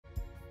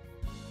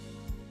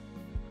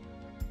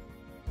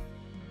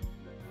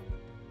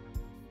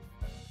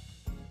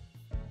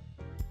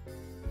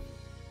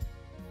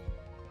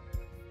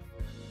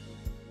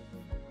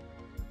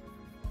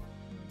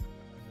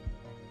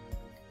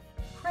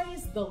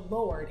Praise the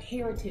Lord,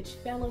 Heritage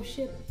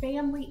Fellowship,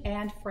 family,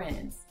 and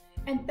friends.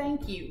 And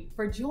thank you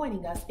for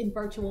joining us in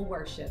virtual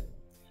worship.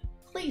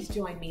 Please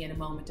join me in a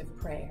moment of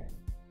prayer.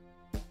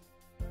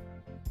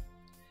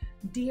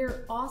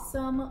 Dear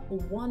awesome,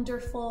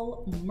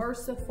 wonderful,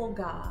 merciful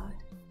God,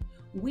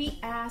 we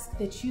ask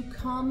that you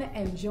come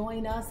and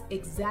join us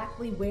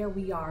exactly where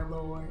we are,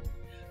 Lord.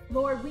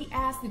 Lord, we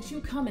ask that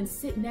you come and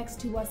sit next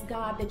to us,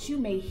 God, that you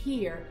may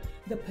hear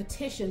the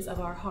petitions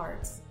of our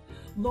hearts.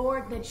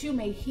 Lord, that you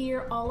may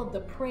hear all of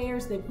the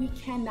prayers that we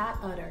cannot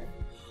utter,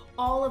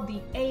 all of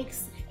the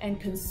aches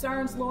and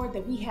concerns, Lord,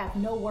 that we have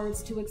no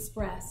words to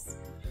express.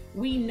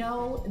 We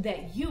know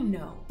that you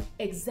know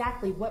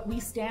exactly what we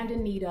stand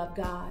in need of,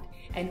 God,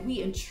 and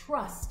we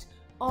entrust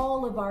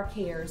all of our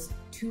cares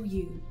to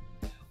you.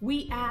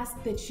 We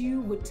ask that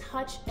you would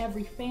touch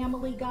every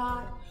family,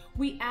 God.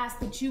 We ask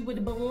that you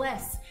would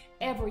bless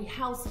every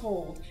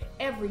household,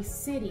 every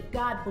city.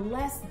 God,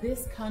 bless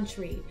this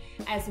country.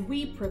 As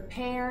we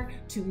prepare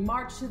to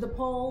march to the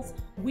polls,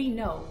 we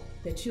know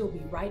that you'll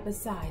be right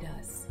beside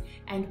us.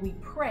 And we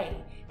pray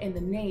in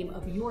the name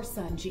of your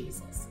Son,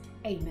 Jesus.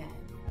 Amen.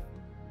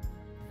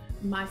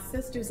 My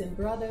sisters and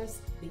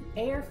brothers, the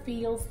air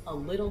feels a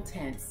little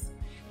tense.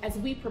 As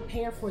we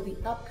prepare for the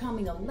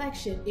upcoming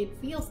election, it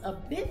feels a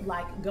bit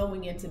like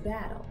going into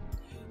battle.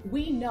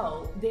 We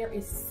know there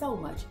is so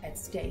much at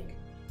stake,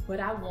 but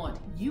I want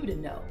you to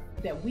know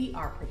that we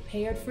are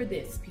prepared for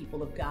this,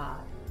 people of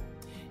God.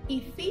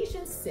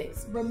 Ephesians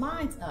 6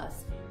 reminds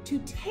us to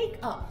take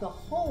up the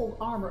whole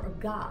armor of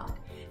God,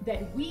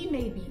 that we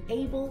may be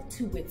able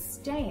to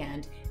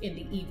withstand in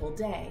the evil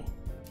day.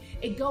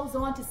 It goes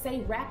on to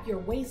say, wrap your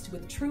waist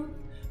with truth,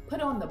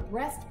 put on the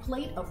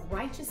breastplate of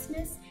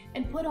righteousness,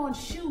 and put on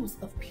shoes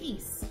of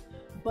peace.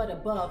 But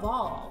above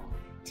all,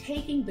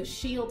 taking the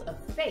shield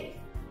of faith,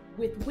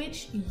 with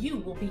which you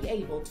will be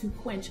able to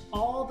quench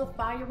all the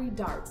fiery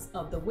darts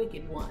of the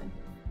wicked one.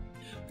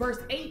 Verse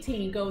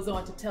 18 goes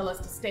on to tell us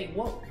to stay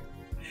woke.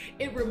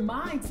 It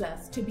reminds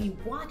us to be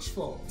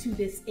watchful to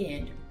this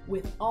end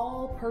with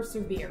all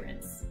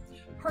perseverance.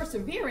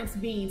 Perseverance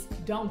means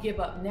don't give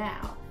up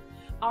now.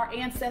 Our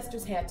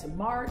ancestors had to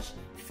march,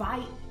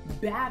 fight,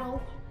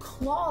 battle,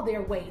 claw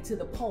their way to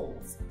the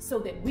polls so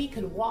that we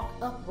could walk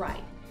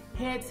upright,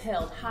 heads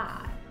held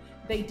high.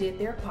 They did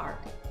their part,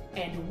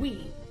 and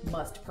we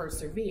must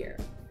persevere.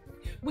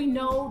 We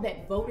know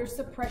that voter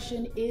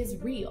suppression is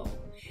real,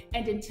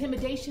 and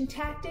intimidation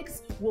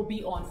tactics will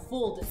be on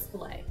full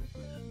display.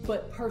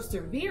 But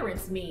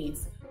perseverance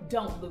means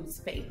don't lose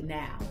faith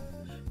now.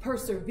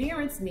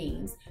 Perseverance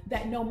means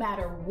that no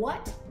matter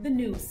what the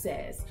news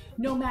says,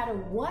 no matter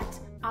what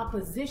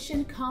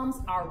opposition comes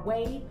our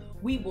way,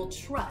 we will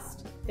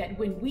trust that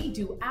when we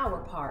do our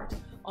part,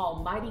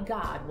 Almighty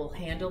God will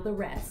handle the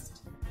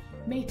rest.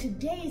 May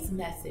today's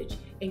message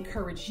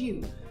encourage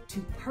you to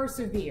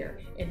persevere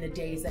in the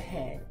days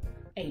ahead.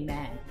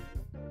 Amen.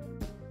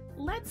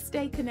 Let's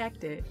stay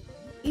connected.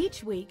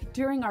 Each week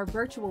during our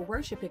virtual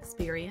worship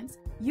experience,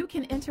 you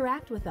can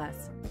interact with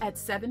us at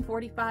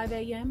 7:45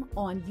 a.m.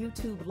 on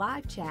YouTube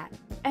live chat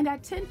and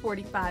at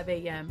 10:45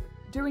 a.m.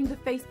 during the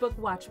Facebook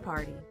watch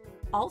party.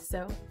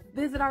 Also,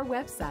 visit our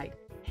website,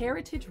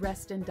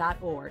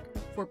 HeritageReston.org,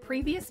 for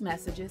previous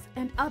messages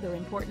and other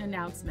important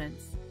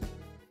announcements.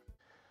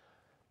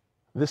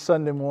 This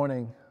Sunday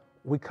morning,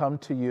 we come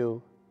to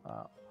you.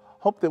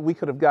 Hope that we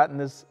could have gotten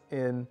this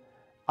in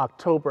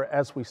October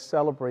as we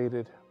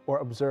celebrated or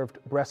observed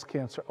Breast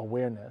Cancer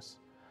Awareness,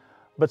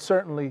 but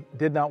certainly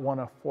did not want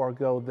to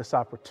forego this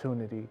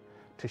opportunity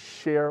to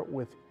share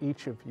with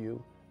each of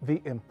you the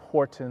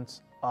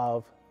importance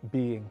of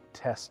being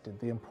tested,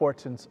 the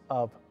importance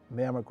of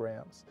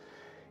mammograms.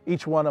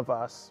 Each one of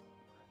us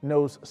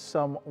knows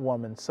some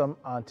woman, some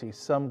auntie,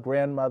 some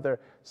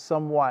grandmother,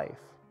 some wife,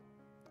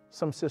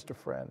 some sister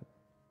friend,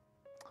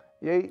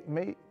 yea,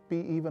 maybe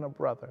even a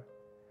brother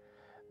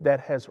that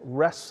has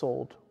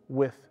wrestled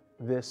with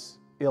this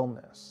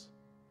illness.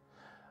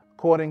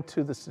 According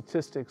to the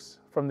statistics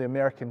from the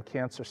American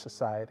Cancer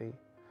Society,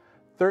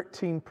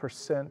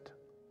 13%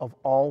 of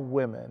all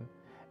women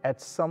at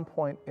some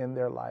point in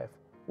their life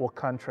will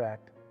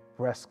contract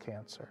breast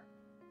cancer.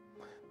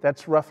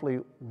 That's roughly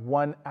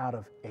 1 out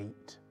of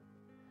 8.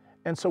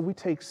 And so we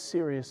take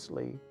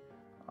seriously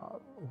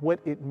what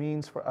it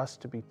means for us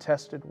to be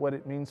tested, what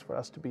it means for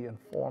us to be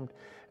informed.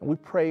 And we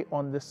pray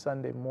on this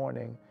Sunday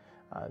morning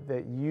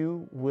that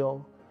you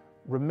will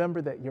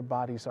remember that your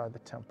bodies are the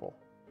temple.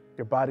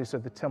 Your bodies are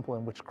the temple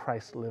in which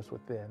Christ lives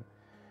within,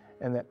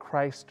 and that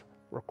Christ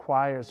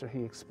requires or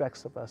he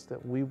expects of us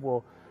that we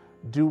will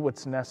do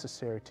what's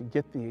necessary to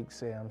get the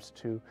exams,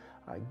 to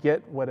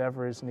get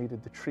whatever is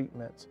needed, the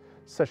treatments,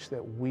 such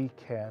that we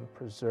can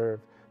preserve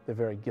the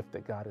very gift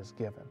that God has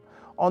given.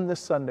 On this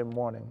Sunday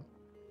morning,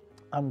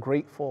 I'm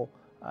grateful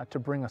to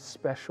bring a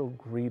special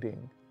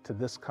greeting to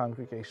this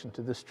congregation,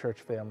 to this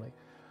church family,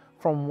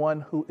 from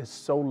one who is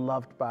so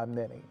loved by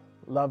many,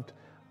 loved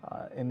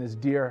and is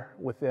dear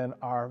within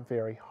our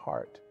very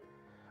heart.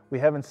 We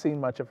haven't seen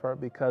much of her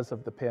because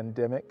of the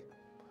pandemic,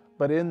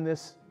 but in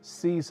this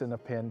season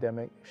of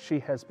pandemic, she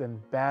has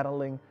been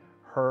battling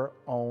her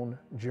own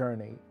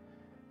journey.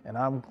 And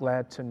I'm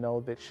glad to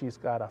know that she's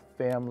got a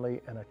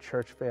family and a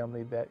church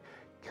family that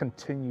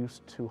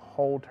continues to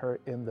hold her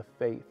in the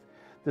faith.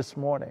 This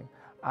morning,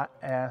 I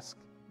ask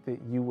that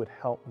you would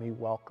help me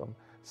welcome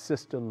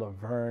Sister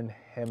Laverne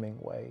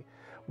Hemingway.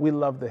 We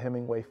love the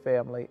Hemingway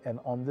family, and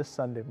on this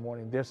Sunday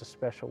morning, there's a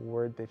special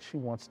word that she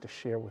wants to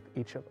share with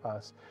each of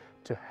us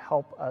to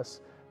help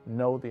us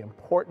know the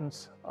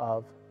importance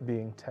of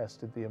being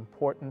tested, the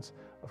importance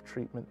of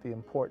treatment, the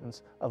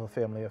importance of a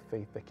family of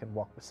faith that can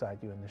walk beside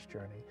you in this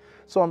journey.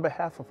 So on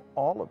behalf of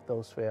all of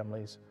those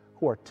families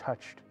who are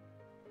touched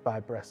by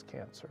breast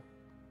cancer,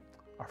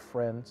 our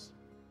friends,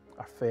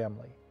 our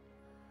family,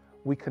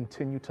 we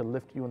continue to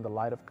lift you in the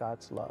light of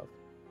God's love,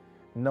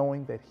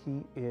 knowing that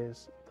He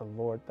is the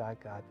Lord thy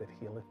God that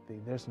healeth thee.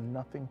 There's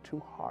nothing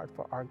too hard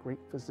for our great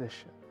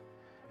physician.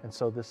 And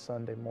so this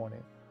Sunday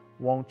morning,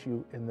 won't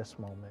you in this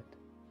moment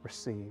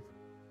receive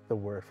the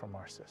word from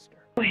our sister?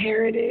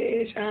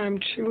 Heritage, I'm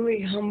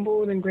truly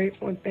humbled and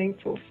grateful and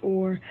thankful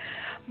for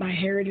my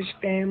Heritage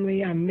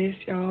family. I miss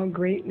y'all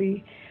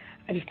greatly.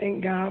 I just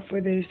thank God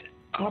for this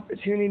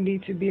opportunity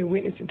to be a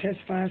witness and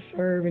testify,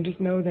 serve, and just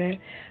know that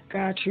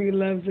God truly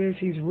loves us.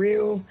 He's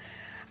real.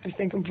 I just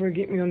thank Him for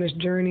getting me on this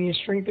journey and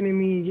strengthening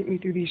me and getting me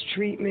through these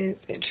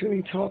treatments and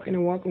truly talking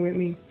and walking with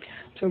me.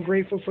 I'm so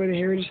grateful for the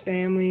Heritage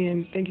family,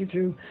 and thank you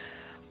to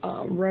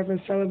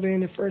Reverend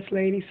Sullivan and First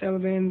Lady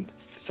Sullivan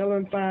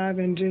 5,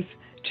 and just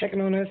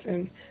checking on us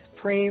and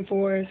praying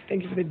for us.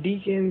 Thank you for the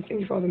deacons.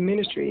 Thank you for all the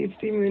ministries,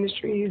 Stephen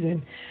Ministries,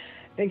 and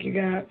thank you,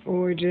 God,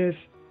 for just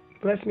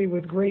blessing me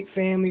with great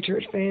family,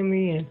 church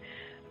family,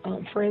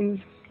 and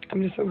friends.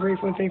 I'm just so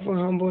grateful and thankful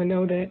and humble, and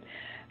know that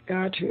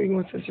God truly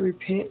wants us to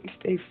repent and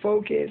stay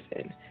focused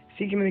and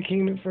seek Him in the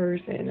kingdom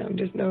first. And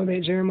just know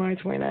that Jeremiah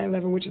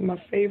 29:11, which is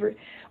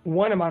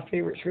one of my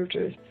favorite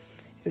scriptures,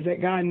 is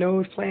that God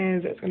knows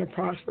plans that's going to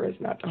prosper us,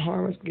 not to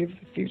harm us, but give us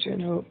a future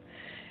and hope.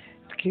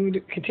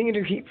 Continue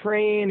to keep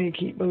praying and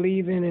keep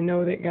believing, and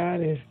know that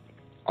God is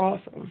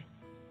awesome.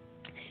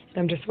 And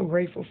I'm just so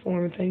grateful for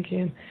Him and thank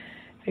Him.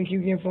 Thank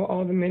you again for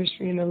all the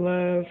ministry and the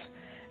love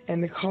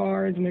and the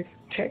cards and the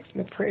texts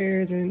and the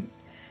prayers, and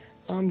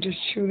just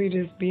truly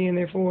just being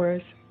there for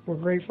us. We're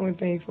grateful and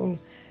thankful.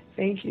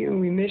 Thank you.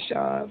 We miss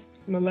y'all.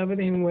 In the love of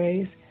the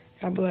Hemingways.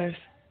 God bless.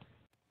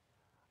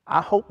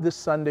 I hope this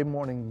Sunday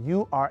morning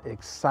you are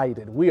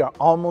excited. We are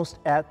almost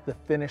at the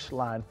finish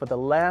line. For the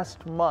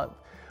last month,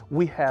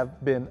 we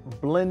have been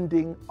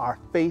blending our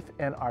faith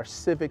and our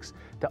civics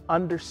to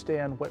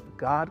understand what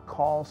God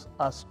calls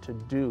us to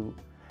do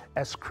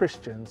as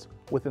Christians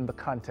within the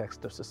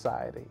context of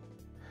society.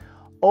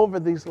 Over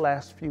these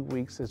last few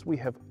weeks, as we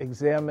have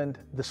examined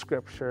the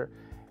scripture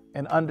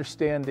and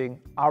understanding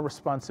our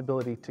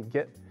responsibility to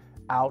get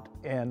out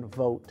and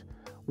vote,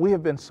 we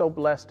have been so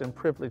blessed and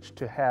privileged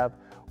to have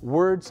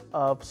words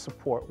of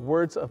support,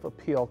 words of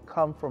appeal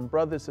come from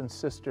brothers and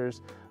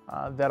sisters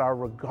that are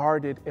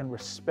regarded and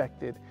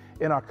respected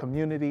in our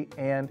community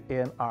and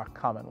in our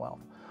Commonwealth.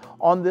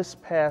 On this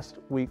past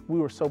week, we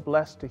were so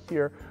blessed to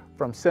hear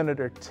from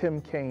Senator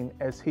Tim Kaine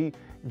as he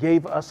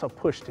gave us a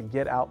push to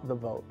get out the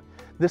vote.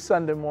 This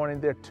Sunday morning,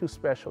 there are two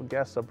special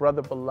guests, a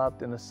brother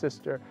beloved and a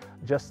sister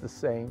just the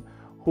same,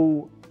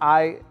 who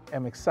I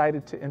am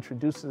excited to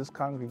introduce to this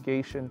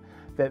congregation,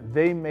 that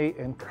they may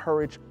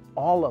encourage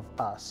all of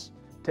us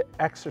to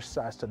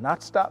exercise, to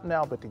not stop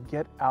now, but to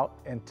get out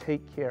and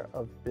take care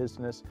of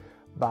business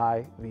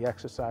by the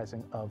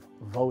exercising of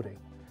voting.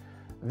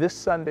 This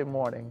Sunday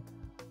morning,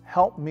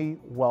 help me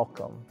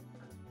welcome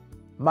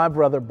my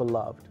brother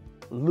beloved,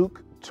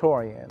 Luke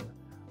Torian,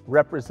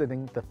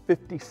 representing the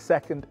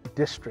 52nd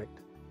District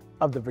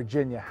of the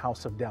Virginia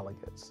House of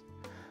Delegates.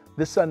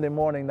 This Sunday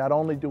morning, not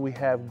only do we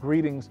have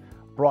greetings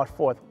brought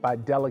forth by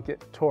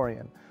Delegate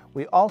Torian,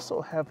 we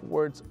also have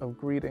words of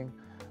greeting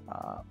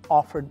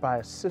offered by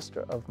a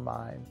sister of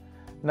mine,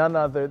 none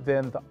other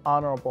than the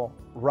Honorable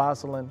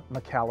Rosalind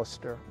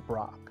McAllister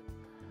Brock.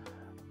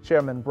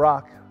 Chairman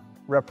Brock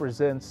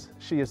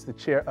she is the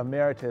Chair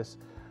Emeritus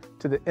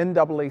to the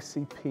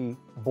NAACP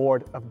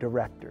Board of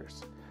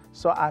Directors.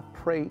 So I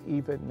pray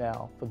even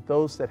now for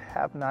those that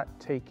have not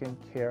taken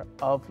care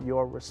of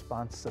your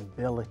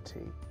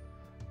responsibility,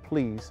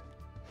 please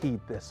heed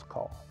this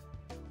call.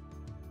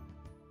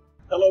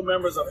 Hello,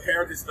 members of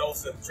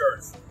HeritageReston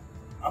Church.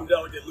 I'm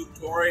Delegate Luke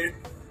Torian.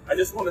 I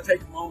just want to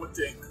take a moment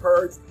to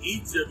encourage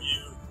each of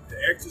you to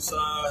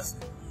exercise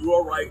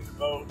your right to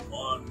vote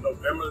on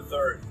November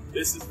 3rd.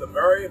 This is the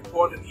very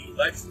important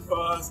election for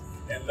us,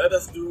 and let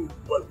us do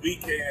what we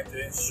can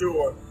to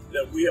ensure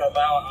that we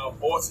allow our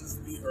voices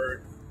to be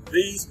heard.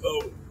 Please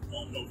vote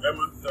on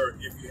November 3rd.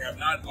 If you have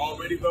not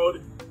already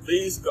voted,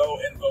 please go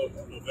and vote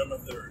on November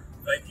 3rd.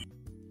 Thank you.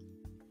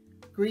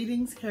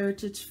 Greetings,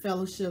 Heritage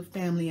Fellowship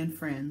family and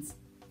friends.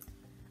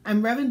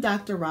 I'm Reverend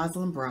Dr.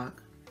 Rosalind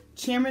Brock,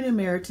 Chairman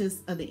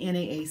Emeritus of the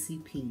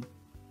NAACP.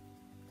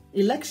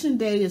 Election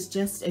Day is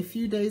just a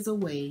few days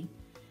away,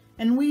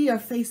 and we are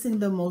facing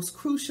the most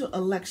crucial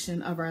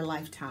election of our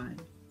lifetime.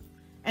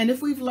 And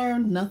if we've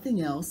learned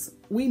nothing else,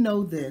 we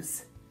know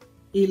this: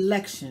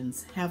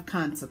 elections have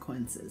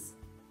consequences.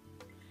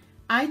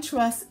 I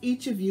trust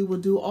each of you will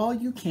do all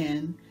you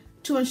can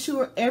to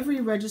ensure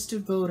every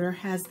registered voter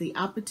has the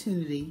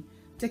opportunity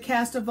to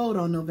cast a vote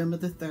on November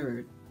the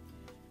 3rd.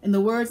 In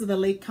the words of the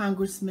late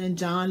Congressman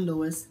John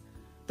Lewis,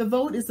 the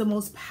vote is the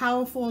most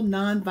powerful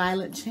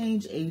nonviolent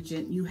change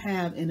agent you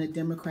have in a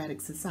democratic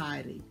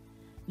society.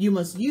 You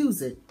must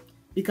use it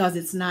because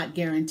it's not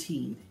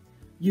guaranteed.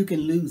 You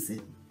can lose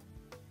it.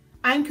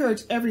 I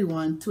encourage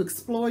everyone to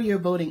explore your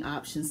voting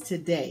options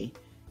today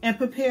and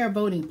prepare a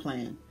voting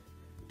plan.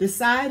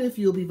 Decide if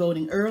you'll be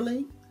voting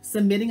early,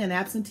 submitting an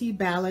absentee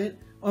ballot,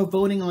 or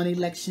voting on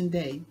election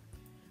day.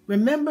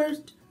 Remember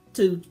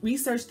to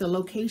research the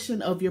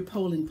location of your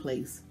polling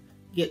place.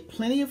 Get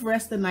plenty of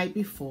rest the night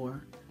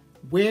before,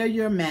 wear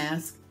your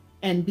mask,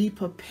 and be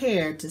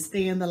prepared to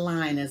stay in the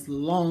line as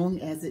long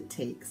as it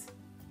takes.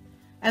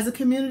 As a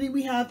community,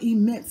 we have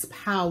immense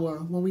power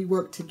when we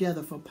work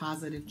together for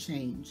positive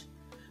change.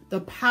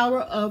 The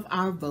power of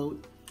our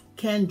vote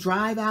can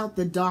drive out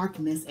the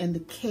darkness and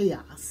the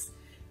chaos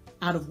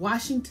out of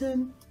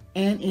Washington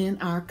and in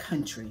our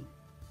country.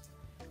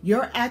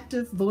 Your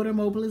active voter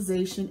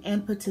mobilization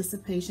and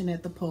participation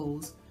at the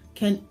polls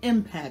can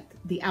impact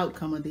the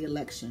outcome of the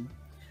election.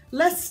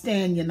 Let's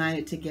stand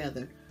united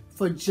together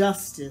for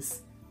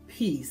justice,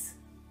 peace,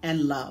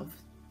 and love.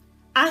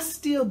 I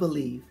still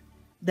believe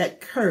that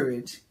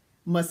courage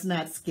must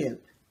not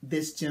skip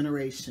this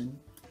generation.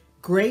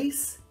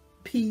 Grace,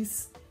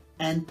 peace,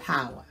 and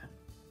power.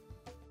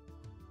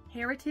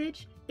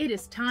 Heritage, it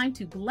is time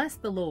to bless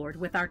the Lord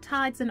with our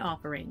tithes and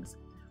offerings.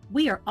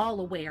 We are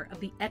all aware of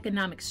the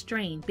economic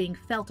strain being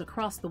felt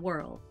across the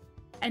world,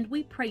 and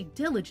we pray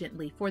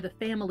diligently for the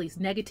families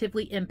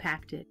negatively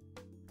impacted.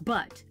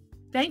 But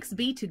thanks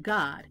be to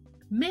God,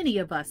 many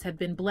of us have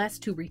been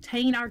blessed to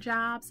retain our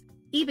jobs,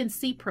 even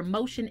see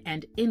promotion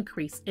and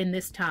increase in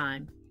this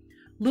time.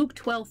 Luke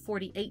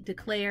 12:48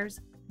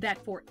 declares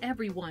that for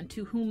everyone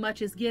to whom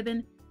much is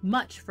given,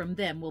 much from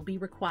them will be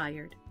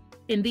required.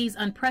 In these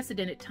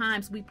unprecedented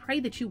times, we pray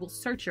that you will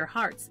search your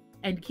hearts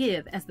and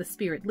give as the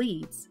Spirit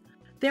leads.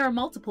 There are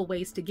multiple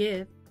ways to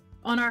give.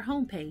 On our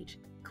homepage,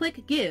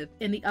 click Give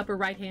in the upper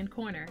right-hand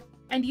corner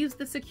and use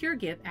the Secure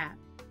Give app,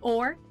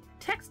 or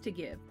text to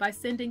give by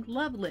sending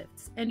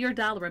lovelifts and your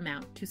dollar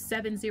amount to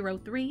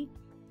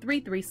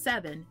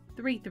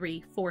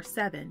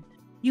 703-337-3347.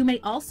 You may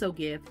also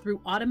give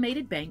through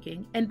automated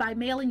banking and by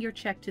mailing your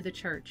check to the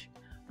church.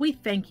 We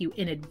thank you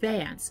in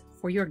advance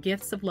for your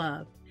gifts of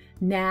love.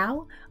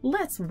 Now,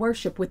 let's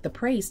worship with the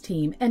praise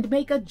team and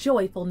make a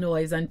joyful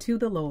noise unto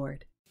the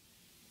Lord.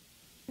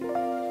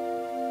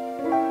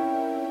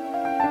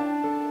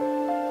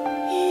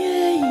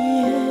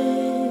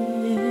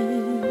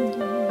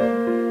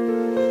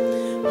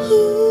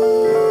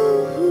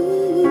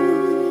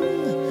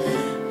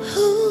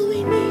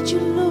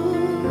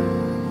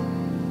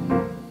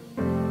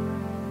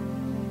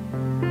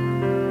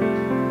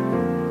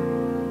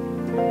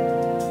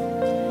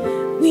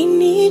 We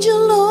need you,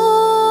 Lord.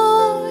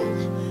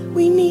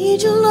 We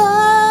need you,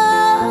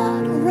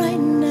 Lord, right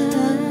now.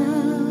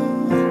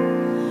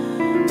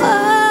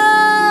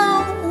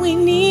 Oh, we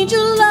need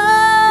you,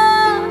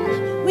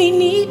 Lord. We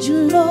need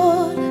you,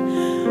 Lord,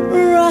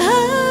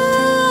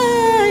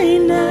 right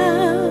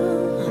now.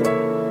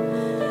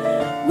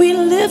 We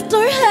lift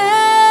our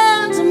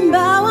hands and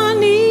bow our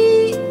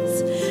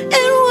knees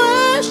and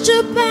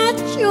worship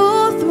at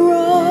your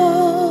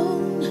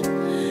throne.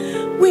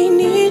 We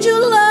need you,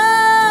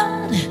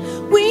 Lord.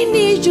 We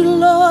need you,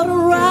 Lord,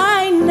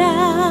 right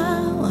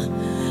now. Lord,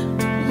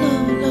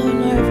 Lord,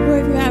 Lord,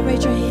 wherever you're at,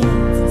 raise your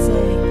hands and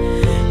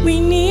say,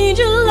 we need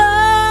you,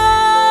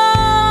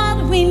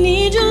 Lord. We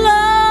need you,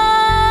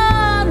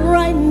 Lord,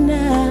 right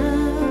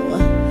now.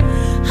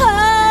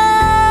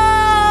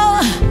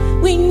 Oh,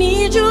 we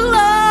need you,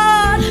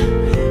 Lord.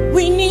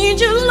 We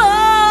need you,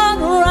 Lord,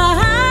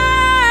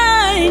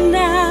 right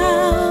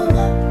now.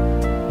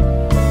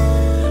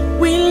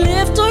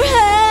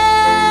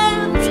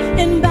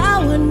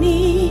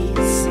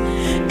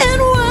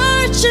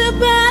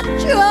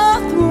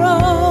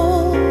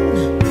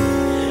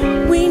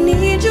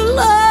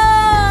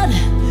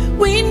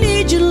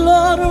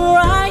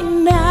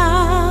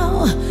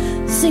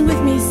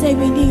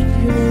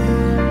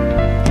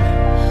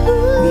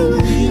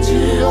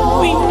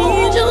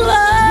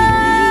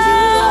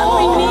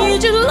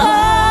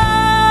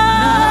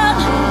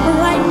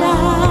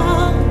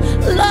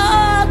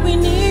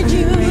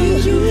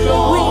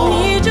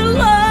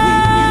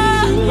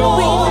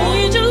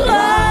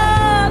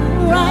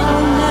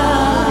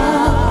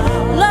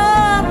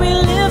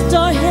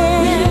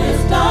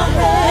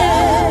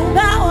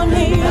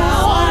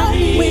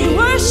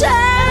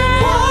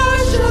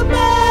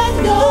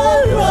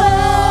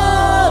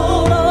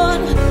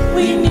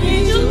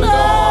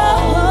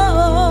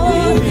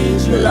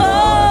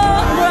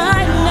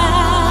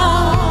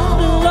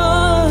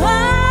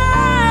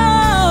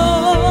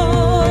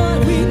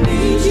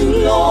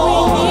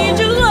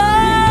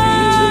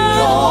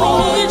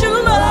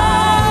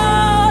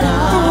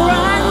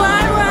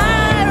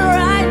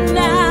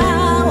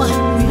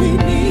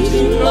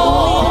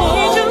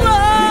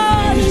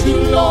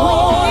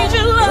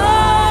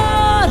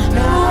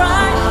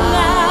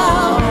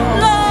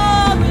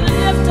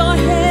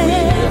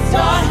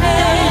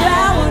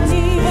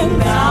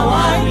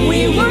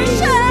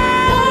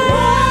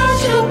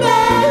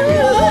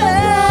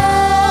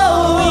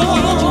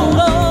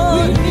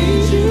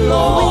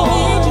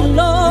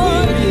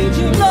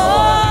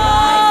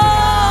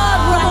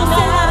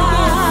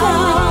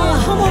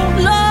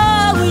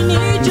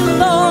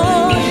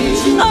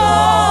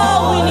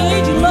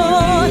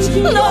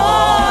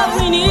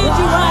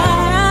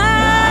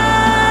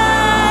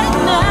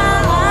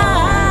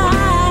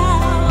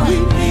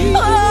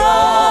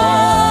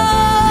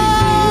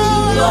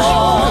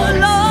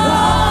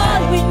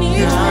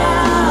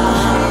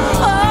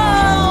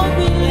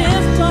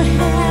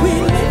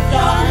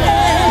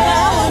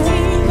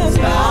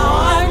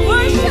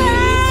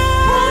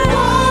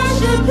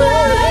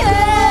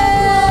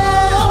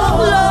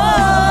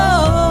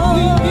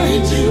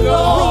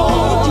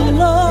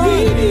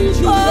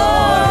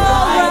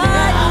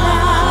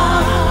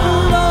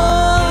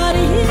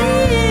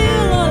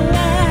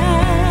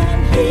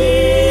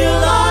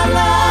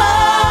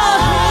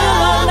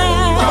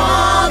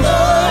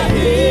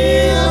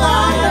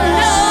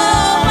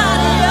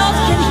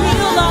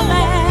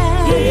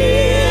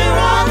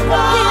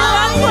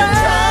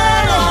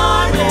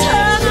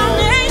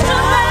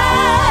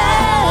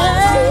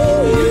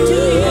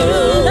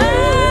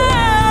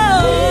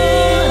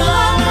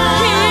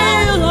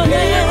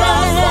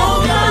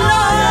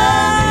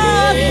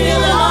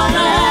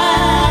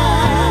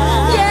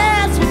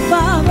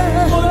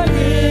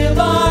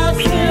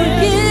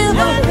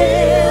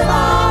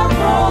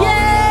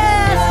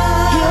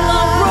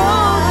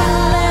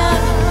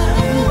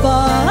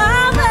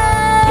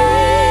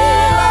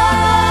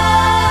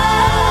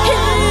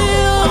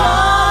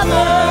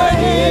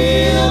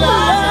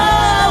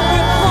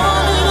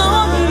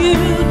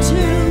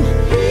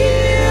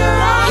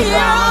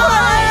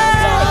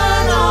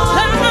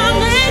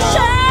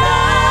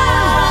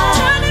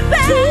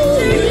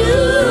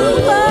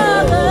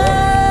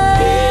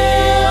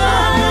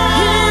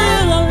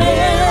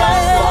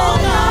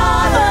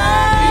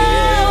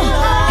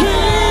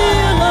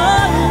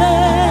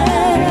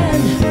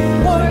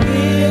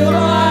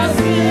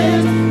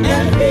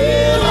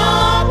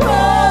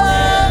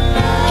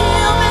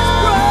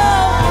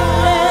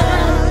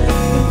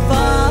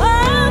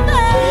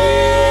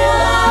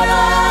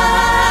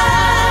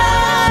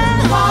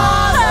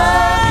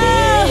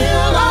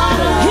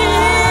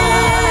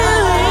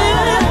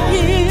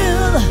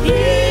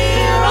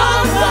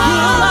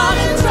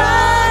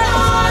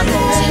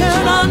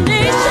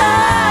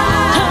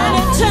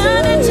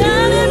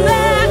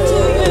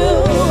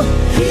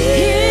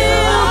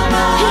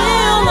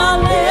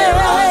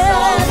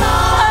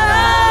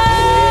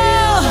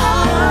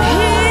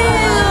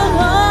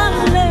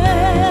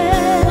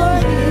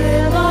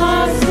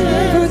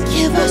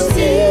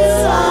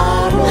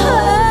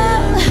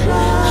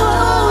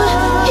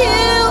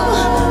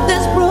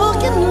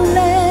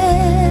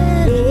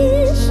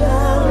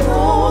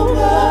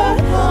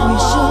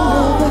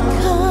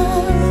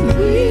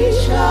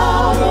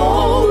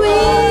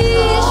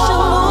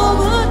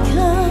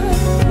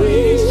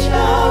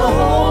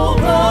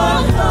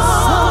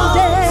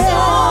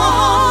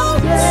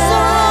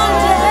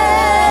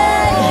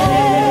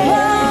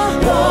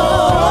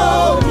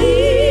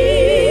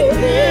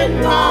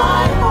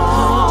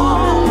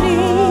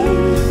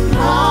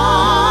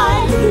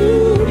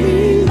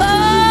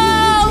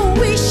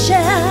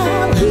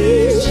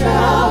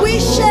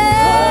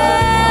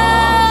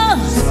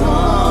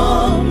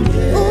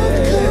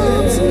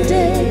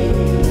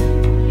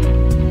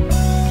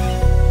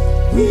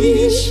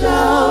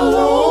 shall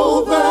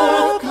overcome.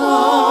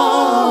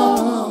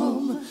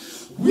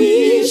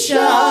 We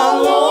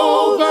shall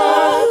overcome.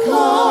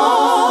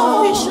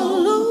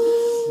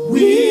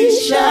 We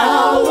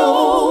shall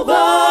overcome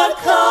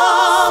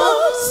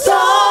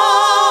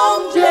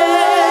someday.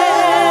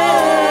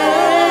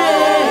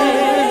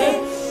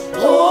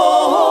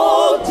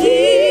 Oh,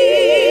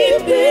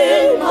 deep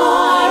in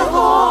my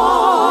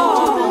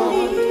heart,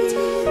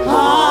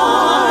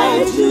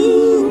 I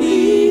do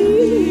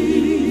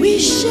believe we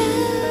shall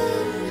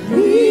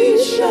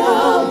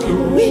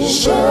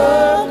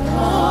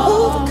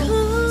overcome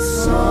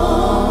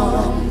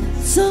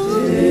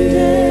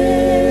someday.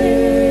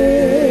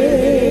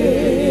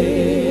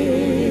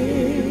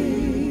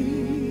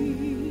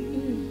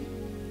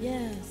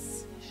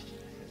 Yes.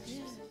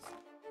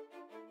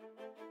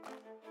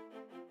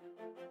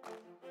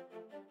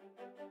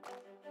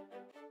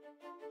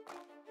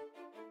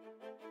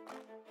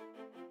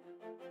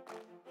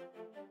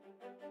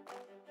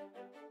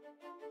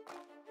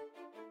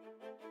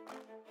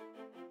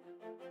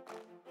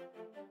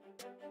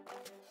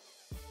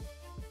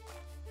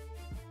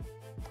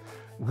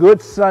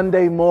 Good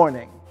Sunday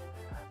morning.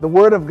 The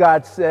Word of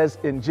God says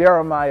in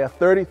Jeremiah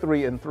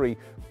 33:3,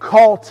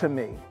 "Call to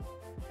me,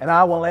 and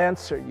I will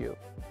answer you,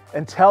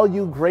 and tell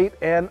you great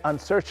and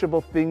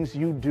unsearchable things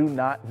you do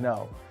not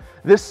know."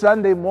 This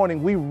Sunday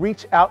morning, we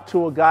reach out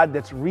to a God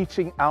that's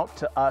reaching out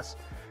to us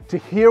to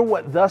hear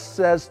what thus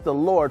says the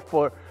Lord,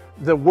 for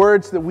the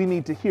words that we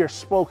need to hear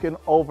spoken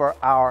over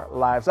our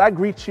lives. I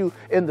greet you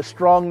in the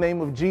strong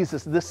name of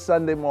Jesus this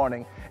Sunday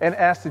morning and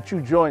ask that you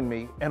join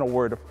me in a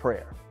word of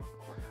prayer.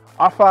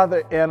 Our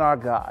Father and our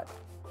God,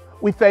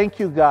 we thank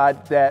you,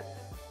 God, that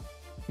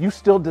you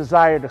still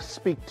desire to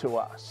speak to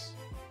us.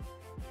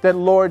 That,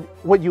 Lord,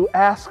 what you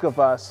ask of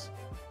us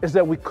is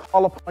that we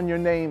call upon your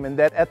name, and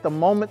that at the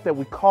moment that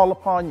we call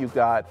upon you,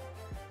 God,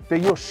 that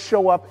you'll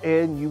show up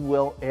and you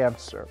will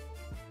answer.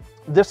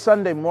 This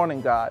Sunday morning,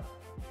 God,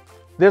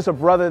 there's a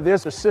brother,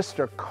 there's a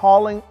sister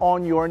calling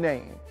on your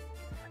name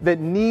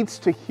that needs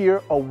to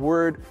hear a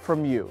word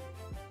from you,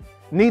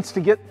 needs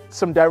to get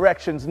some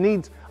directions,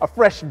 needs a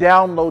fresh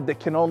download that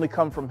can only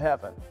come from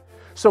heaven.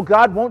 So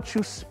God, won't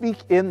you speak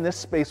in this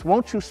space?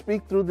 Won't you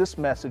speak through this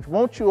message?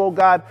 Won't you, oh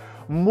God,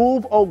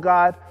 move, oh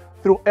God,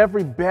 through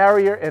every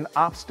barrier and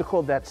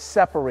obstacle that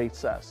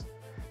separates us,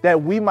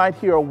 that we might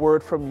hear a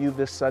word from you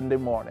this Sunday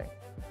morning.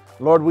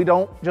 Lord, we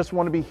don't just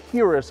want to be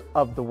hearers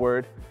of the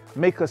word,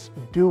 make us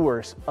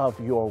doers of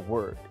your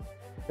word.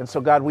 And so,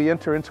 God, we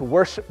enter into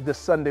worship this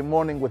Sunday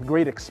morning with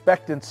great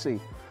expectancy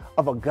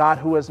of a God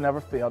who has never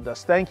failed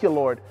us. Thank you,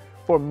 Lord,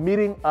 for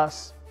meeting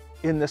us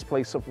in this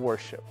place of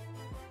worship.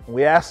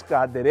 We ask,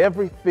 God, that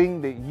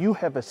everything that you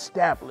have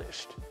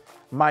established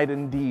might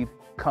indeed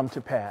come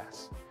to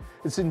pass.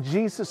 It's in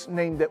Jesus'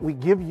 name that we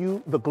give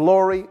you the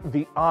glory,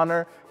 the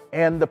honor,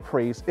 and the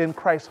praise. In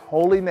Christ's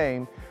holy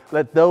name,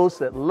 let those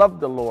that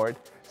love the Lord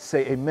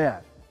say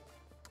amen.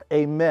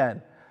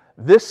 Amen.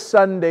 This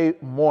Sunday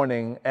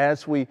morning,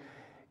 as we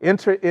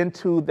enter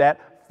into that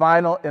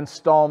final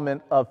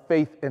installment of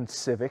Faith and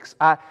Civics,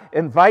 I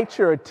invite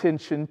your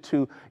attention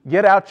to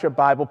get out your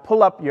Bible,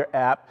 pull up your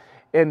app,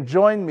 and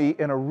join me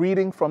in a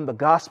reading from the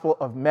Gospel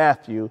of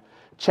Matthew,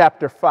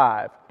 chapter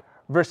 5,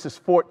 verses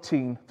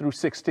 14 through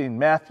 16.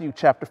 Matthew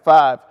chapter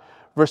 5,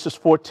 verses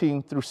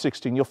 14 through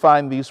 16. You'll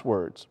find these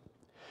words.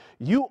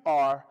 You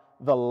are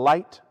the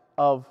light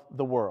of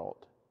the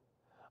world.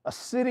 A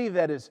city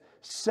that is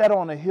set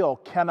on a hill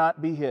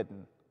cannot be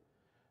hidden,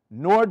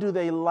 nor do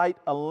they light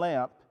a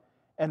lamp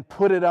and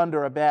put it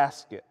under a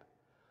basket,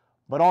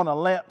 but on a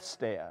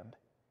lampstand,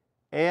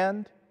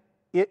 and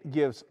it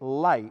gives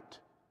light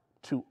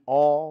to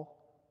all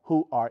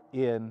who are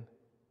in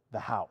the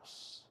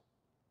house.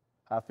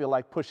 I feel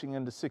like pushing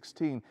into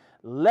 16.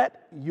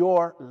 Let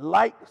your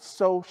light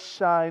so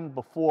shine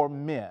before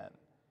men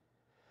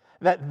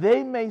that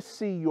they may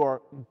see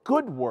your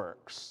good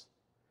works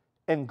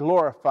and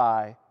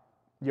glorify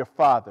your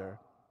Father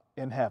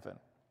in heaven.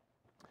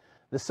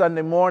 This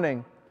Sunday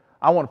morning,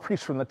 I want to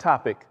preach from the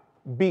topic,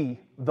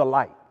 Be the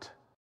Light.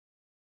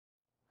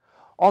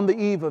 On the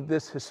eve of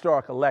this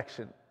historic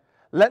election,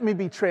 let me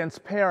be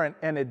transparent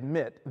and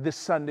admit this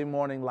Sunday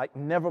morning, like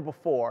never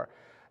before,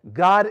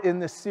 God in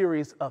this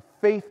series of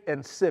Faith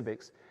and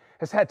Civics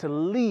has had to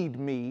lead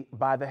me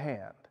by the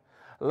hand.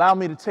 Allow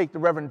me to take the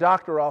Reverend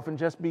Doctor off and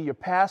just be your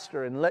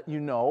pastor and let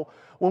you know,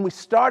 when we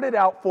started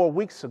out 4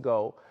 weeks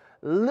ago,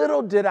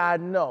 little did I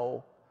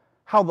know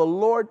how the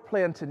Lord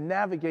planned to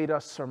navigate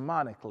us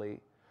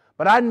sermonically.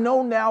 But I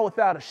know now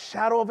without a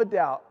shadow of a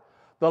doubt,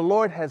 the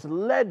Lord has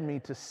led me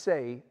to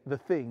say the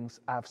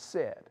things I've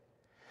said.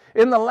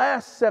 In the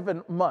last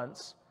 7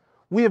 months,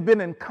 we have been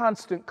in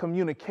constant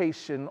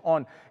communication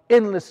on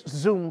endless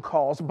Zoom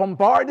calls,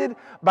 bombarded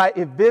by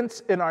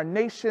events in our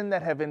nation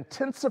that have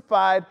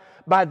intensified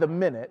by the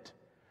minute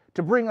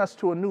to bring us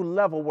to a new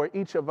level where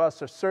each of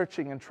us are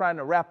searching and trying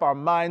to wrap our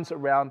minds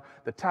around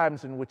the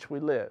times in which we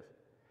live.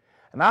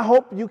 And I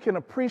hope you can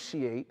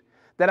appreciate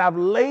that I've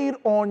laid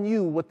on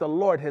you what the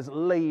Lord has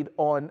laid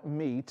on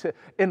me, to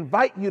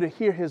invite you to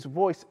hear his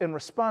voice in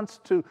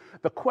response to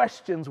the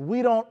questions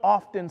we don't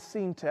often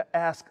seem to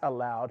ask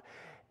aloud.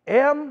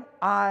 Am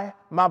I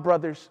my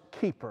brother's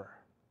keeper?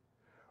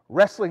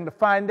 Wrestling to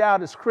find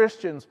out as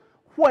Christians,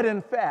 what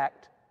in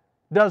fact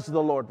does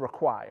the Lord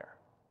require?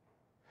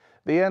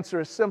 The answer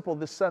is simple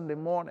this Sunday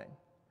morning,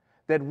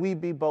 that we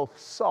be both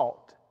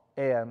salt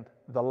and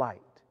the light.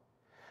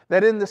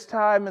 That in this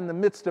time, in the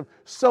midst of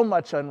so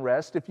much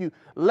unrest, if you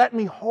let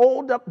me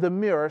hold up the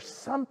mirror,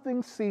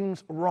 something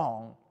seems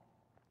wrong.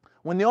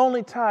 When the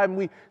only time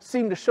we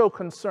seem to show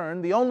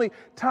concern, the only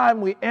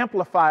time we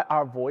amplify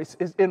our voice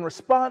is in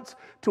response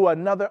to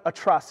another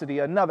atrocity,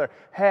 another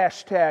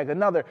hashtag,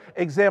 another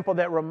example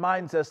that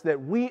reminds us that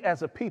we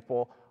as a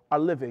people are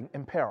living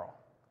in peril.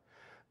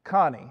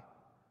 Connie,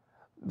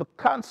 the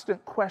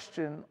constant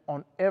question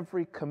on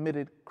every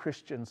committed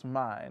Christian's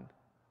mind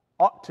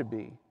ought to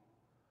be,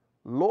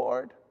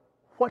 Lord,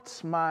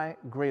 what's my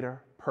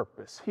greater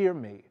purpose? Hear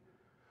me.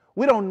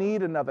 We don't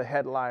need another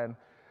headline.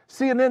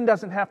 CNN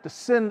doesn't have to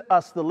send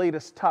us the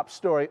latest top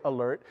story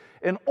alert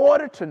in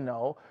order to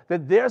know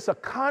that there's a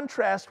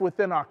contrast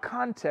within our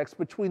context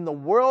between the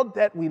world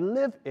that we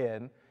live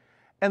in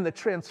and the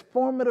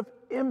transformative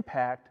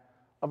impact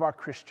of our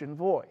Christian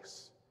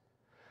voice.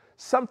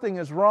 Something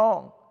is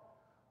wrong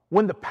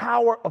when the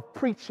power of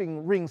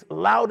preaching rings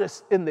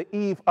loudest in the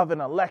eve of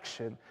an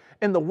election,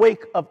 in the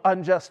wake of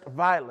unjust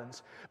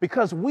violence,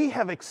 because we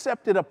have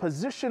accepted a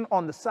position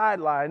on the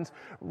sidelines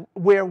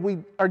where we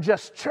are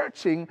just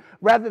churching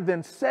rather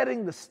than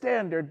setting the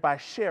standard by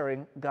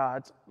sharing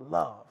God's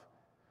love.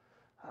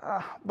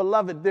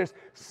 Beloved, there's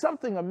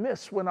something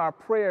amiss when our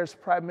prayers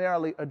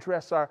primarily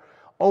address our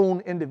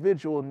own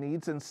individual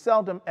needs and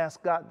seldom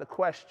ask God the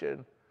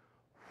question,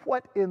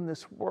 what in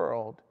this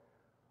world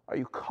are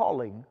you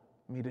calling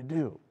me to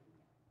do?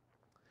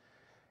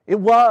 It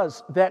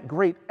was that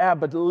great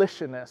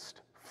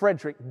abolitionist,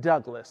 Frederick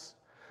Douglass,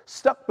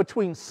 stuck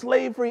between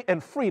slavery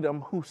and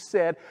freedom, who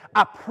said,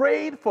 I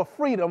prayed for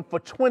freedom for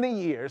 20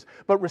 years,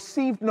 but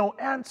received no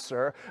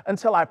answer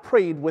until I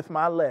prayed with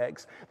my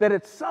legs. That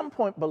at some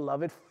point,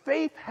 beloved,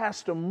 faith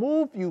has to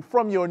move you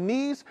from your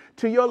knees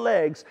to your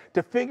legs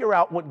to figure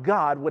out what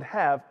God would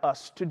have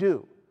us to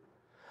do.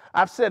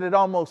 I've said it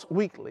almost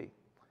weekly.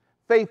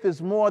 Faith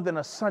is more than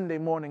a Sunday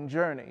morning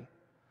journey,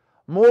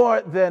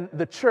 more than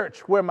the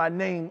church where my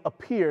name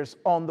appears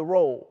on the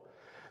roll.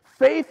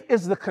 Faith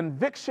is the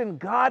conviction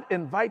God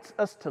invites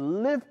us to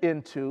live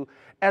into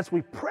as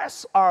we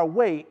press our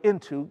way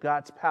into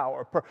God's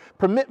power.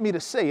 Permit me to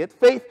say it,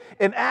 faith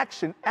in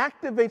action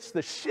activates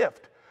the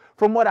shift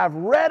from what I've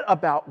read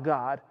about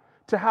God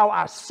to how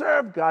I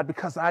serve God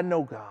because I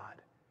know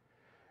God.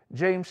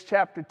 James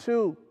chapter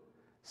 2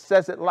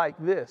 says it like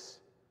this,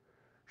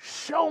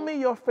 show me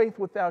your faith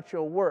without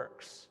your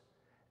works,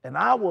 and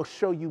I will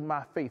show you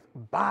my faith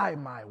by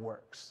my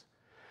works.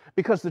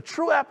 Because the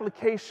true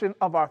application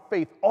of our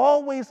faith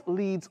always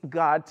leads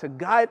God to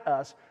guide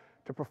us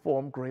to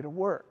perform greater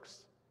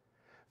works.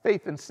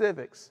 Faith in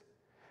civics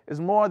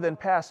is more than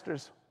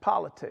pastors'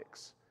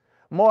 politics,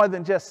 more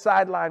than just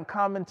sideline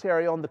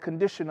commentary on the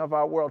condition of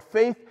our world.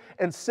 Faith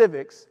in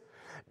civics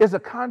is a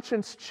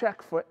conscience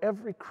check for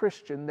every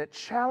Christian that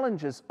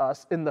challenges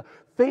us in the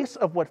face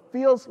of what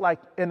feels like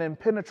an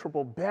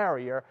impenetrable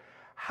barrier.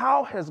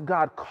 How has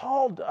God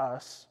called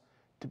us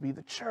to be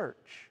the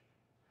church?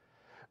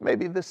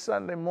 Maybe this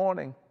Sunday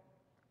morning,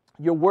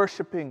 you're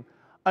worshiping,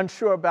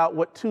 unsure about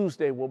what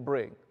Tuesday will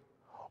bring.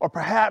 Or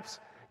perhaps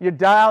you're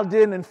dialed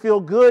in and feel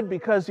good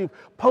because you've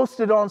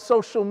posted on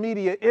social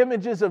media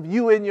images of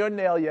you in your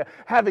nail,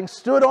 having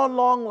stood on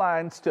long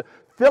lines to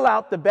fill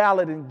out the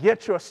ballot and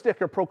get your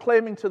sticker,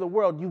 proclaiming to the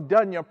world you've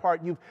done your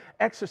part, you've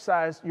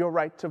exercised your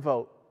right to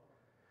vote.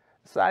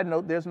 Side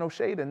note, there's no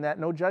shade in that,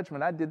 no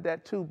judgment. I did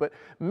that too. But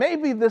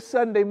maybe this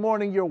Sunday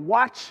morning you're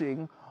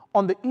watching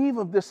on the eve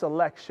of this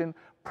election,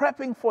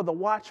 prepping for the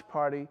watch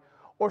party,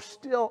 or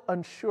still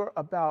unsure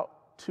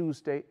about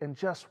Tuesday and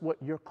just what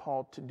you're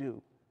called to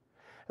do.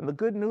 And the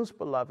good news,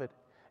 beloved,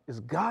 is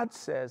God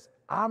says,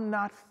 I'm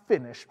not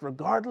finished.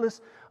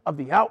 Regardless of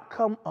the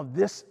outcome of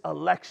this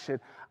election,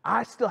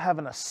 I still have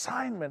an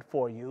assignment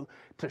for you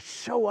to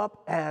show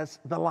up as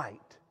the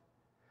light.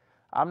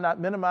 I'm not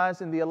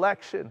minimizing the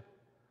election.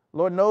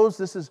 Lord knows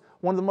this is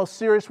one of the most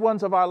serious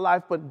ones of our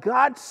life, but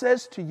God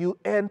says to you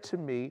and to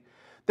me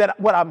that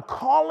what I'm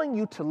calling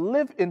you to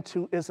live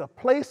into is a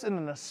place and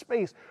in a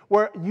space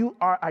where you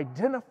are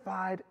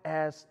identified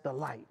as the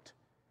light.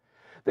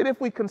 That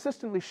if we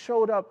consistently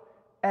showed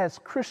up as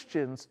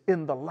Christians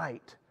in the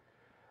light,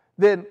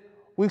 then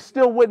we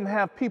still wouldn't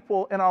have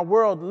people in our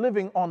world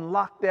living on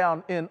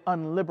lockdown in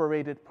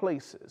unliberated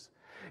places.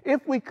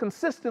 If we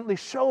consistently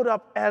showed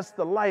up as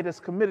the light, as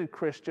committed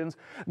Christians,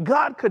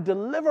 God could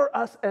deliver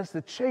us as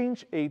the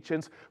change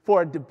agents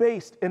for a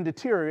debased and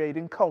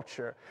deteriorating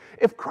culture.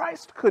 If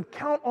Christ could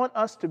count on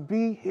us to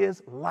be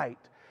his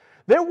light,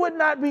 there would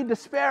not be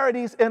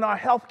disparities in our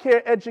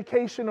healthcare,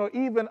 education, or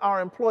even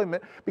our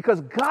employment,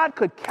 because God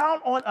could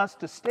count on us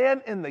to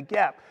stand in the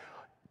gap.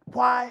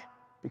 Why?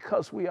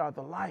 because we are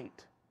the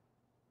light.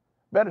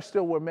 Better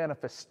still, we're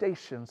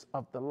manifestations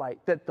of the light,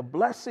 that the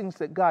blessings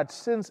that God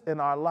sends in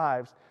our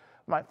lives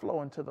might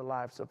flow into the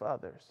lives of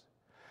others.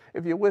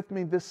 If you're with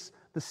me this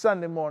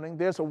Sunday morning,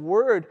 there's a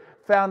word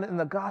found in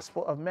the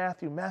Gospel of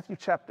Matthew, Matthew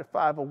chapter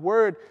 5, a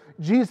word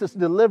Jesus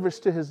delivers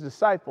to his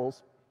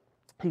disciples.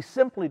 He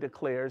simply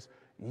declares,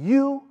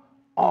 "You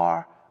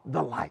are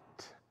the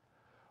light."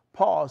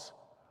 Pause.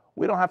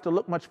 We don't have to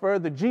look much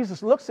further.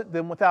 Jesus looks at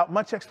them without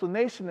much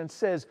explanation and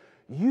says,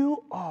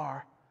 "You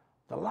are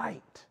the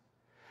light."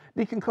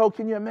 Deacon Cole,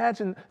 can you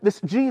imagine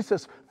this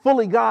Jesus,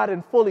 fully God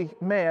and fully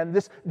man,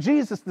 this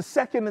Jesus, the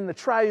second in the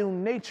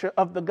triune nature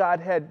of the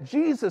Godhead,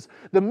 Jesus,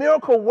 the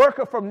miracle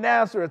worker from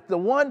Nazareth, the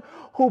one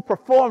who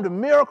performed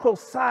miracle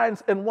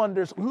signs and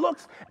wonders,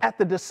 looks at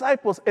the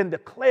disciples and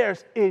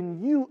declares, "In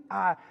you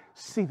I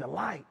see the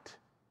light."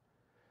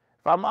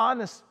 If I'm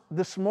honest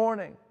this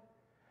morning,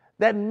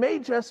 that may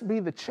just be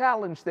the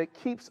challenge that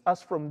keeps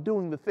us from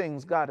doing the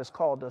things God has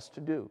called us to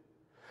do.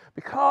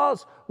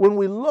 Because when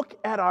we look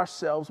at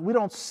ourselves, we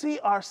don't see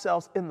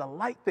ourselves in the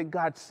light that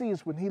God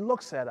sees when he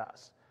looks at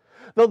us.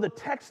 Though the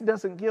text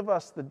doesn't give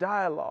us the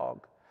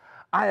dialogue,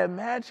 I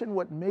imagine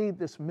what made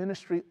this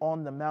ministry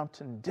on the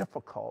mountain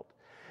difficult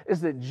is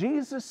that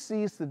Jesus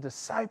sees the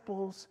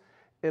disciples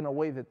in a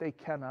way that they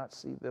cannot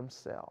see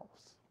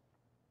themselves.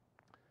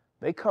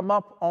 They come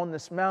up on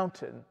this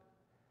mountain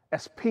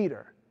as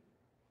Peter,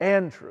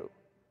 Andrew,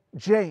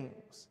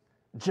 James,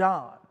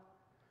 John,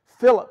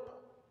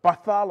 Philip,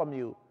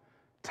 Bartholomew,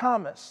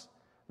 Thomas,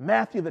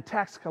 Matthew the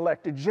tax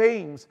collector,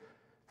 James,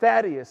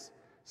 Thaddeus,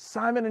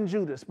 Simon and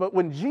Judas. But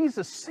when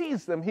Jesus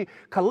sees them, he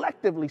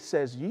collectively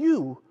says,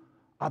 "You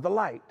are the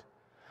light."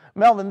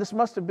 Melvin, this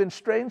must have been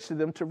strange to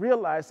them to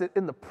realize that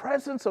in the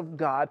presence of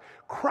God,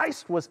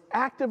 Christ was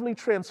actively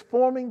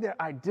transforming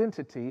their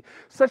identity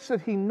such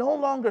that he no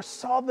longer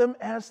saw them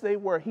as they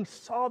were. He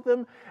saw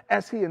them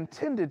as he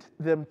intended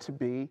them to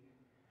be,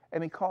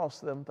 and he calls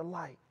them the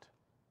light.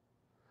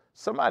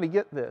 Somebody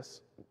get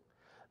this.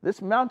 This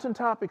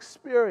mountaintop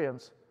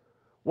experience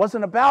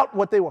wasn't about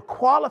what they were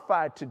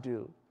qualified to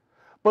do,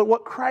 but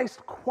what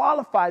Christ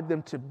qualified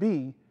them to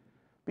be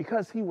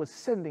because he was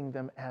sending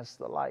them as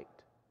the light.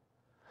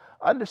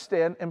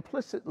 Understand,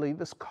 implicitly,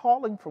 this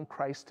calling from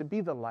Christ to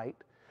be the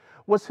light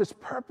was his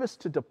purpose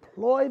to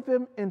deploy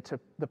them into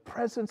the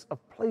presence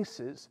of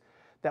places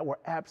that were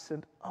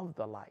absent of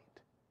the light.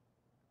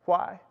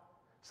 Why?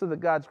 So that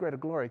God's greater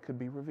glory could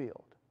be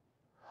revealed.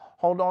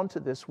 Hold on to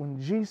this. When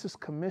Jesus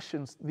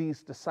commissions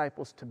these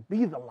disciples to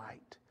be the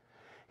light,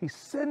 he's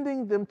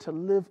sending them to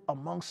live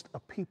amongst a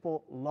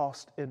people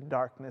lost in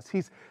darkness.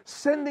 He's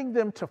sending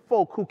them to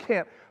folk who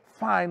can't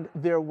find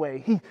their way.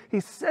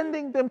 He's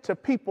sending them to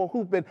people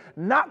who've been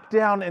knocked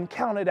down and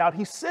counted out.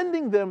 He's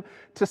sending them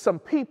to some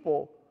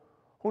people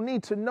who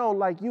need to know,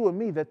 like you and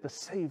me, that the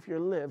Savior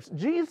lives.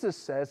 Jesus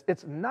says,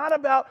 it's not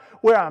about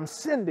where I'm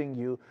sending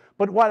you,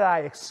 but what I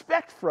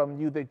expect from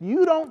you, that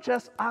you don't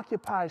just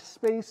occupy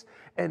space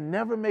and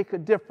never make a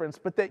difference,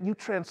 but that you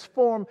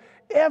transform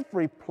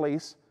every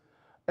place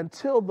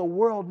until the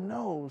world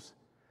knows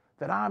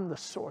that I'm the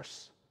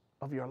source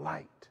of your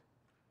light.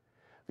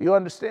 If you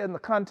understand the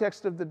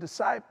context of the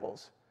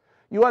disciples,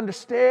 you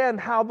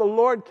understand how the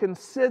Lord can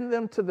send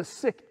them to the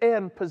sick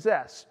and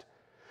possessed.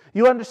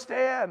 You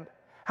understand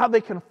how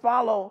they can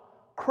follow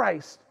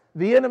Christ,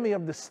 the enemy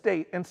of the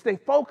state, and stay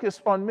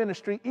focused on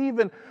ministry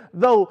even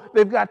though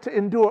they've got to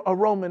endure a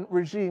Roman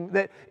regime.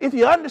 That if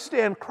you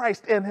understand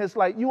Christ and his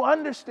light, you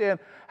understand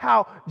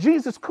how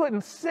Jesus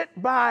couldn't sit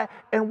by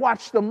and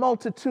watch the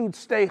multitude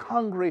stay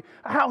hungry,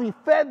 how he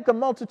fed the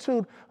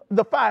multitude,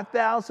 the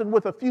 5,000,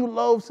 with a few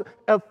loaves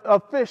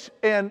of fish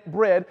and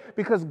bread,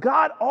 because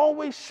God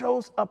always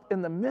shows up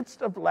in the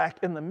midst of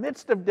lack, in the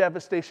midst of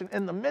devastation,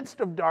 in the midst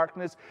of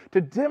darkness,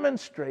 to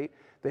demonstrate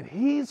that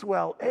he's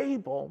well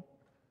able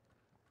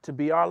to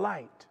be our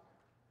light.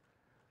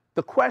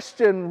 The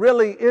question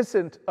really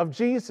isn't of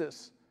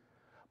Jesus,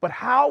 but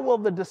how will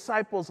the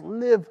disciples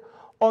live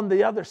on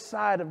the other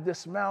side of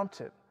this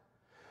mountain?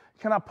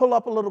 Can I pull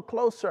up a little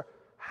closer?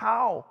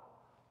 How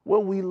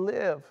will we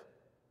live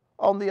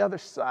on the other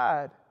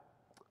side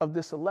of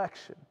this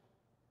election?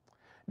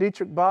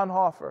 Dietrich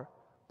Bonhoeffer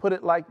put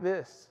it like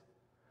this: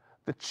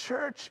 the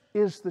church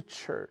is the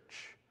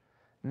church,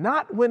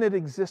 not when it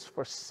exists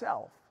for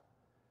self,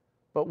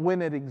 but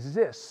when it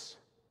exists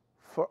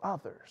for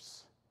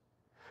others.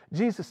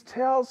 Jesus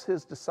tells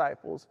his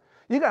disciples,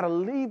 you got to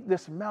leave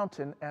this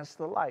mountain as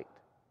the light.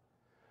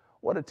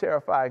 What a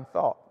terrifying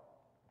thought.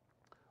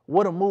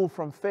 What a move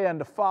from fan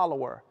to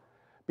follower.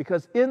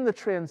 Because in the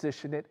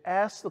transition, it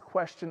asks the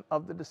question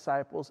of the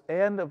disciples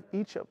and of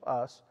each of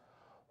us,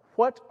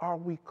 what are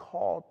we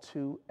called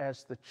to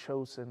as the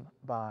chosen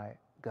by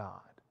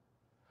God?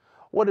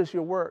 What is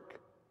your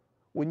work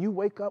when you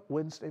wake up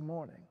Wednesday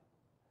morning?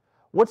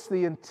 What's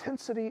the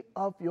intensity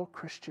of your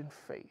Christian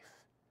faith?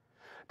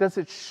 Does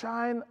it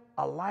shine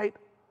a light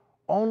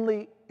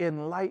only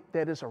in light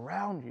that is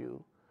around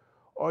you,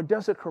 or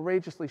does it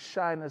courageously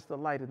shine as the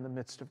light in the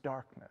midst of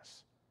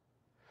darkness?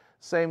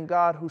 Same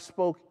God who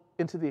spoke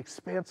into the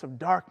expanse of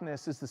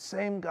darkness is the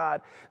same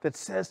God that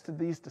says to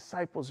these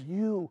disciples,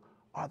 you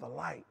are the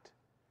light.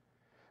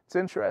 It's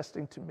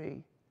interesting to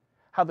me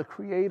how the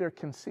Creator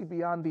can see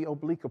beyond the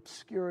oblique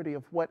obscurity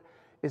of what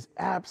is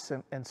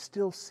absent and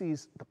still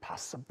sees the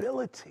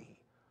possibility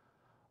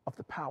of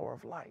the power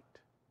of light.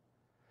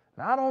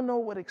 Now, I don't know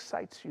what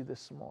excites you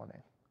this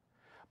morning,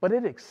 but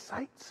it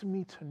excites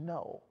me to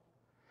know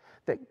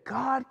that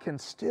God can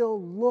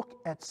still look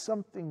at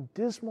something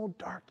dismal,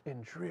 dark,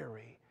 and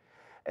dreary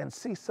and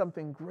see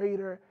something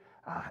greater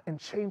and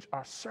change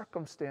our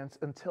circumstance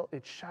until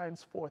it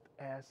shines forth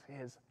as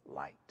His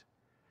light.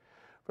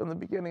 From the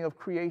beginning of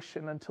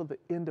creation until the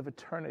end of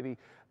eternity,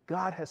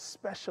 God has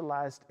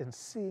specialized in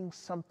seeing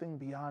something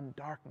beyond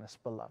darkness,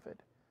 beloved.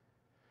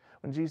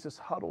 When Jesus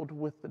huddled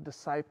with the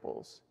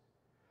disciples,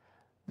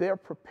 they're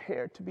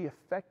prepared to be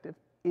effective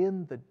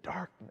in the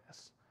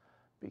darkness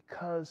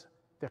because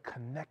they're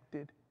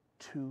connected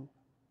to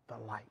the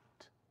light.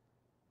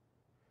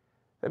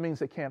 That means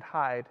they can't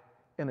hide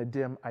in a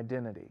dim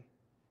identity.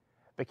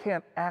 They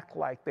can't act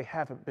like they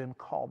haven't been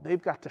called.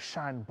 They've got to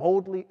shine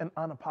boldly and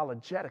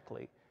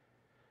unapologetically,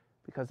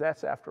 because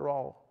that's, after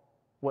all,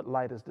 what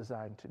light is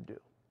designed to do.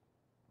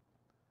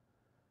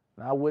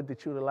 Now, I would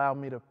that you would allow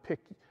me to pick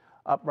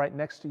up right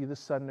next to you this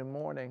Sunday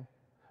morning,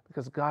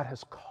 because God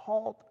has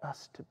called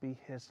us to be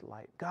His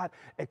light. God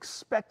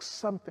expects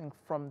something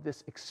from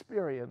this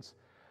experience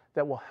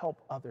that will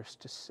help others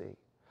to see.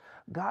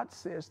 God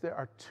says there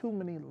are too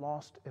many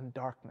lost in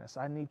darkness.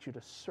 I need you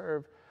to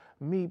serve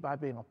me by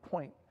being a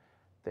point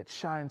that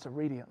shines a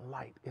radiant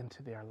light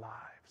into their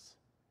lives.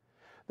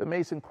 The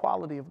amazing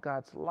quality of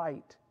God's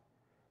light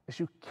is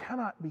you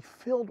cannot be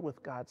filled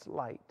with God's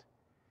light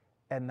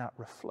and not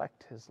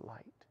reflect His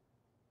light.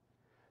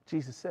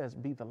 Jesus says,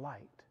 be the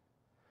light.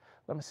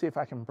 Let me see if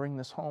I can bring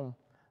this home,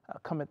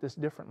 come at this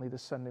differently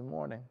this Sunday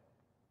morning.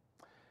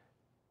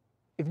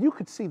 If you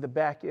could see the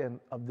back end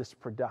of this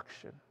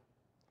production,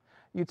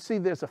 you'd see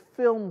there's a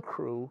film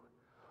crew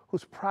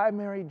whose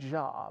primary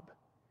job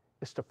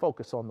is to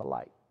focus on the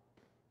light.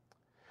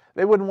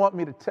 They wouldn't want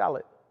me to tell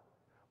it,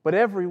 but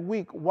every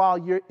week while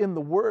you're in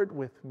the Word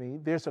with me,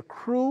 there's a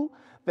crew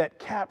that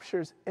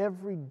captures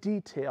every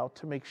detail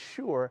to make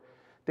sure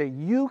that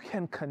you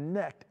can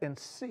connect and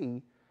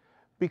see,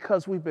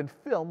 because we've been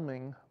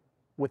filming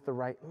with the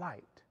right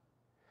light.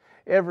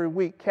 Every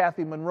week,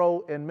 Kathy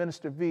Monroe and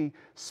Minister V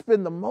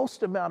spend the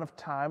most amount of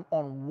time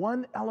on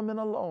one element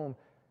alone,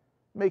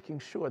 making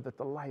sure that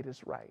the light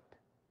is right.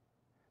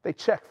 They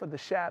check for the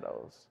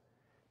shadows,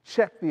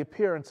 check the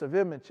appearance of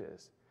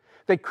images.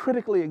 They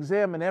critically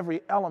examine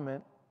every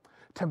element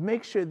to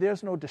make sure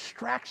there's no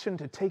distraction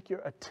to take your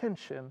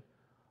attention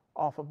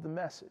off of the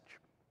message.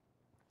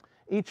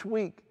 Each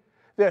week,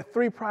 there are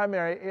 3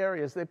 primary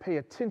areas they pay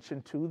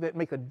attention to that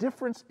make a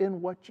difference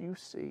in what you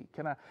see.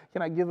 Can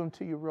I give them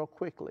to you real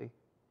quickly?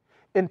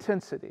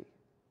 Intensity,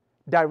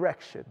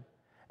 direction,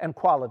 and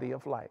quality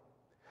of light.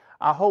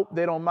 I hope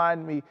they don't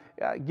mind me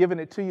giving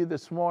it to you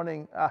this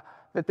morning,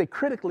 that they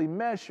critically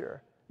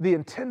measure the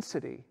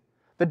intensity,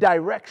 the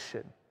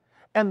direction,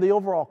 and the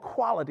overall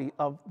quality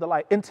of the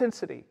light.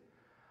 Intensity.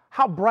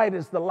 How bright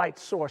is the light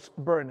source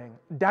burning?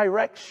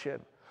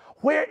 Direction.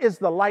 Where is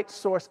the light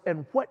source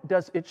and what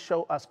does it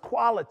show us?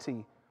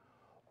 Quality.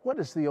 What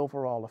is the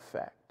overall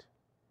effect?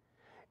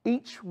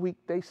 Each week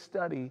they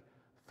study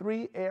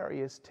 3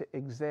 areas to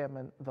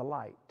examine the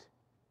light: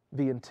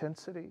 the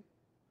intensity,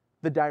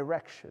 the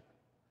direction,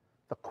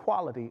 the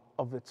quality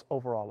of its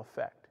overall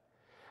effect.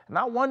 And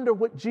I wonder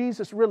what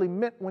Jesus really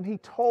meant when He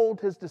told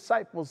His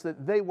disciples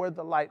that they were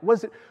the light.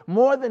 Was it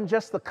more than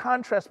just the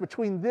contrast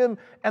between them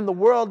and the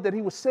world that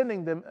He was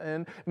sending them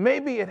in?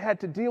 Maybe it had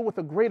to deal with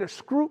a greater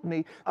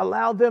scrutiny,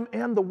 allow them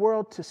and the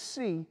world to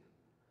see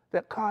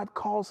that God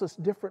calls us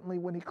differently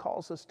when He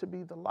calls us to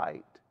be the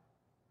light.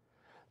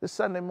 This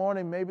Sunday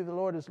morning, maybe the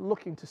Lord is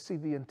looking to see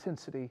the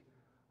intensity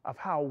of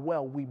how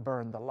well we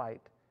burn the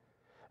light.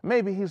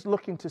 Maybe He's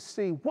looking to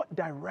see what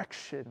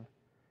direction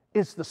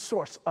is the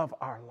source of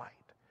our light.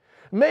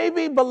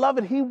 Maybe,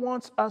 beloved, He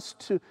wants us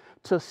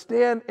to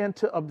stand and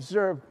to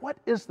observe what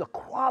is the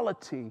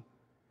quality.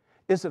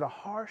 Is it a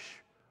harsh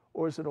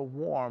or is it a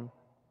warm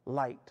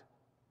light?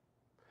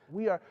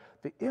 We are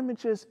the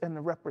images and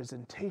the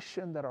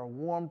representation that are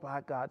warmed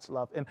by God's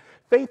love. And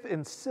Faith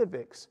in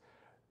Civics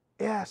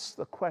asks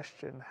the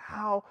question,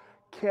 how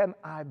can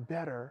I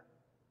better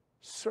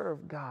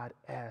serve God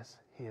as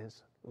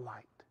His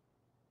light?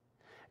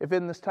 If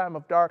in this time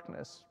of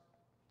darkness,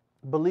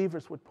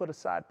 believers would put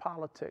aside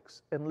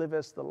politics and live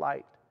as the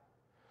light,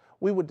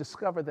 we would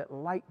discover that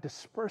light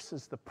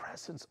disperses the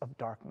presence of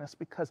darkness,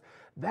 because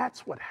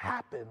that's what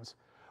happens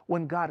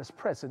when God is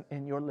present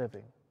in your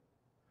living.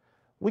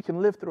 We can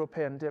live through a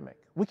pandemic.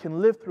 We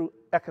can live through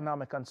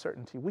economic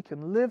uncertainty. We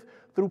can live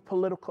through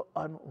political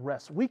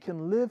unrest. We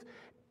can live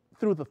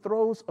through the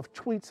throes of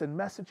tweets and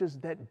messages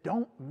that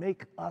don't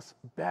make us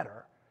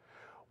better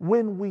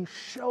when we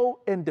show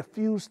and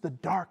diffuse the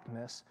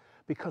darkness,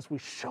 because we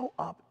show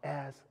up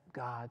as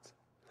God's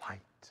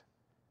light.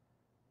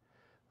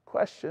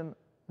 Question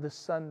this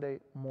Sunday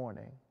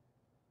morning: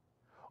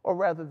 or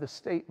rather the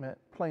statement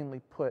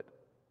plainly put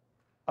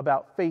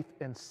about faith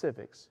and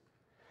civics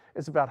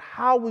is about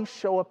how we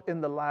show up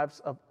in the lives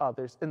of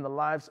others, in the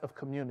lives of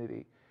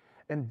community,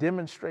 and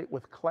demonstrate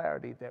with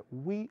clarity that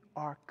we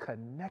are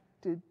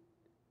connected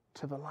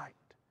to the light.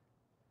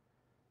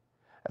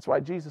 That's why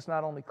Jesus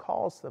not only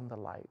calls them the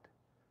light,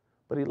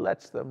 but he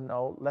lets them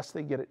know, lest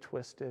they get it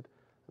twisted,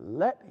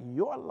 let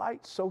your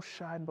light so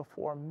shine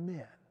before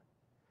men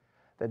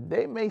that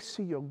they may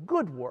see your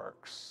good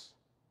works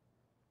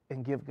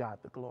and give God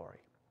the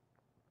glory.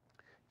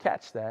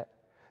 Catch that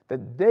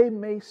they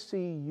may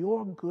see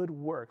your good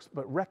works,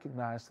 but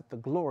recognize that the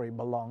glory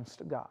belongs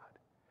to God.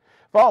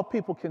 If all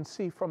people can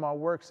see from our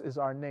works is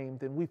our name,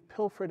 then we've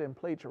pilfered and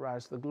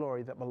plagiarized the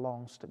glory that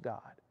belongs to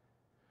God.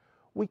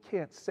 We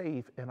can't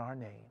save in our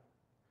name.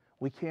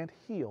 We can't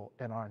heal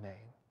in our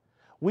name.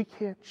 We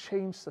can't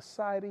change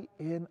society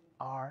in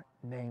our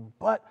name.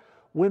 But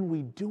when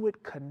we do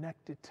it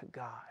connected to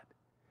God,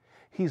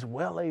 he's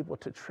well able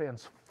to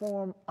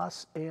transform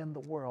us and the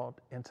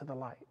world into the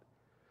light.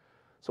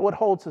 So what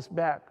holds us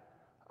back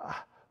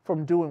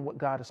from doing what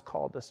God has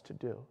called us to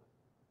do?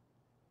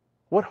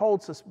 What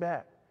holds us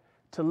back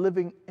to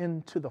living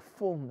into the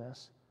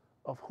fullness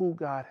of who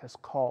God has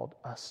called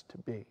us to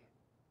be?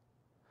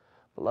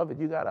 Beloved,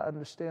 you got to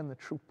understand the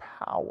true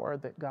power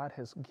that God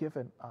has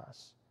given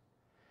us.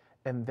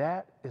 And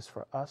that is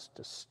for us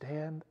to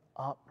stand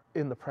up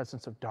in the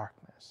presence of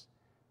darkness,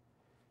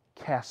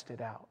 cast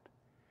it out,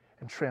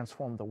 and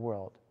transform the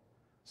world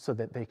so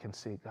that they can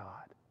see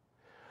God.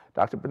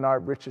 Dr.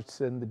 Bernard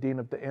Richardson, the dean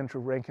of the Andrew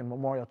Rankin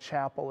Memorial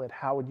Chapel at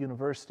Howard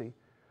University,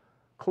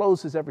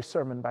 closes every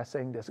sermon by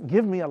saying this: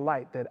 "Give me a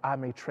light that I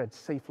may tread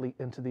safely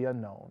into the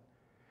unknown."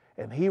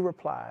 And he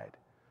replied,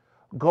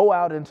 "Go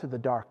out into the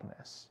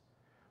darkness,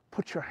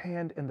 put your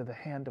hand into the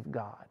hand of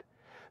God.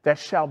 That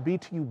shall be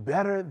to you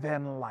better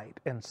than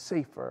light and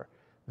safer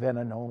than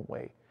a known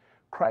way."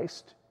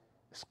 Christ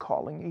is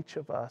calling each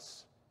of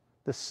us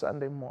this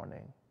Sunday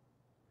morning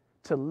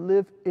to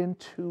live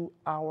into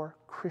our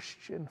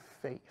Christian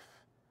faith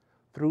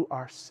through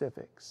our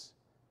civics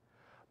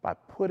by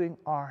putting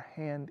our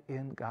hand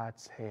in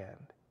God's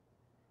hand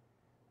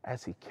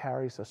as he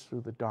carries us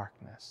through the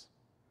darkness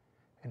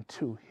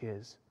into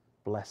his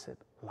blessed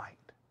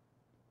light.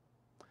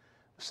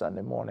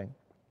 Sunday morning,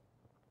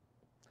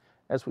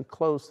 as we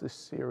close this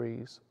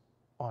series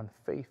on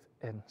faith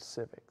and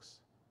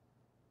civics,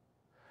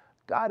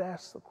 God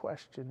asks the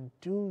question,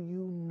 do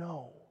you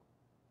know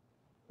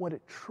what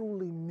it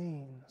truly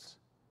means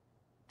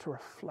to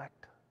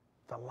reflect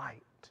the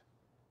light?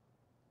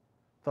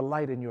 The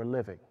light in your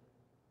living,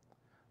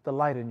 the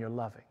light in your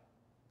loving,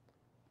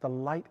 the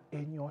light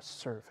in your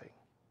serving,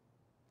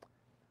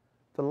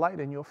 the light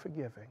in your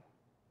forgiving.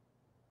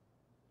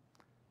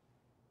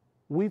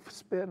 We've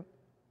spent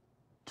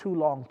too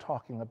long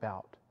talking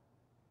about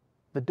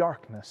the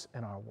darkness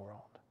in our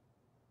world.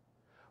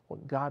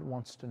 What God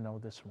wants to know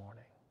this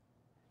morning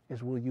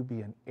is, will you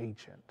be an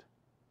agent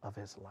of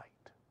his light?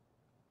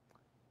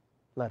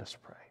 Let us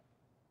pray.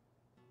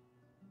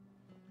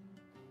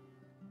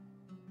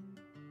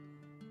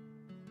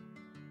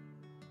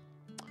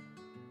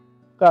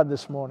 God,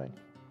 this morning,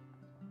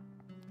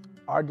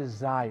 our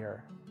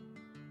desire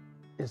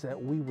is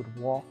that we would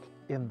walk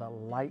in the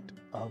light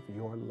of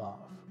your love.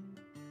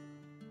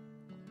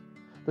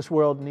 This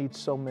world needs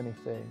so many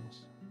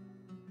things,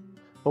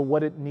 but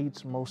what it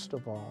needs most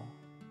of all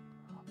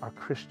are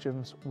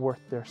Christians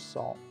worth their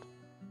salt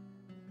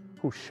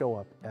who show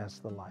up as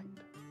the light.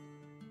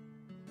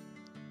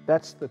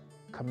 That's the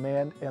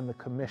command and the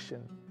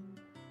commission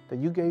that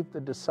you gave the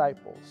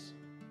disciples.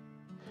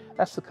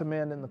 That's the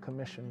command and the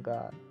commission,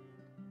 God,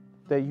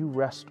 that you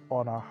rest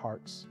on our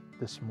hearts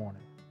this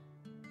morning.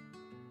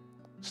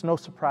 It's no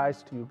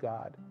surprise to you,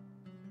 God,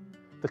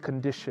 the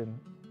condition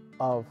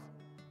of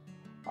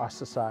our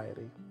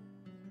society.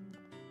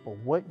 But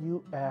what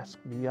you ask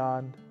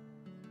beyond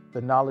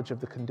the knowledge of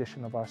the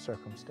condition of our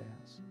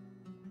circumstance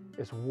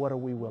is, what are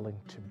we willing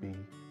to be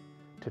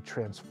to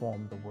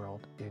transform the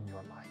world in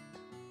your light?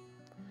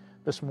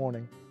 This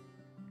morning,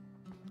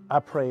 I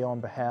pray on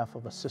behalf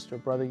of a sister,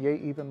 brother, yea,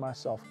 even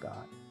myself,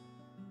 God,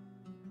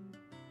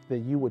 that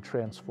you would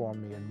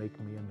transform me and make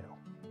me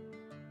anew,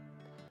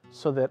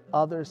 so that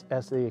others,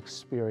 as they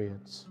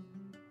experience,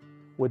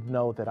 would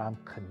know that I'm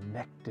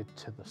connected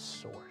to the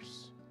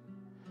source,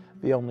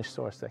 the only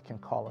source that can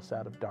call us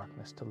out of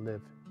darkness to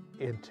live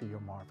into your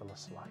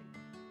marvelous light.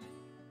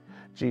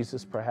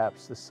 Jesus,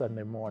 perhaps this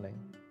Sunday morning,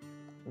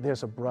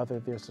 there's a brother,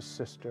 there's a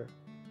sister,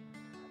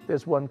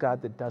 there's one,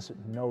 God, that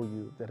doesn't know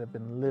you, that have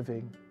been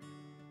living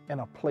in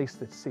a place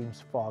that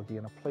seems foggy,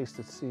 in a place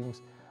that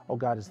seems, oh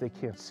God, as they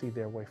can't see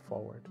their way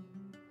forward.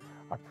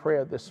 Our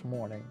prayer this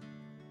morning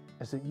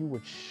is that you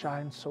would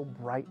shine so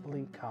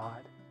brightly,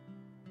 God,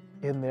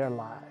 in their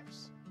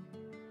lives,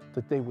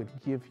 that they would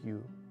give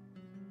you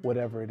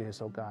whatever it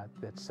is, oh God,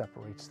 that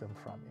separates them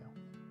from you.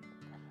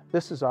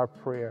 This is our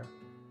prayer,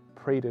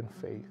 prayed in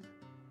faith,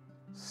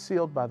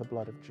 sealed by the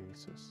blood of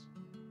Jesus,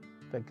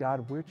 that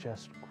God, we're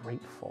just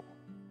grateful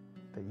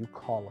that you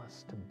call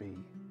us to be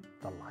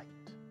the light.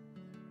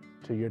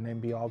 To To your name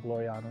be all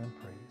glory, honor, and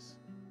praise.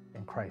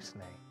 In Christ's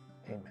name,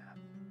 amen.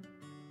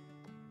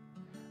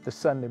 This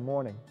Sunday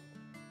morning,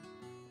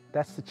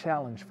 that's the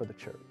challenge for the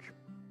church.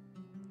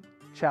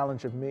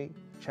 Challenge of me,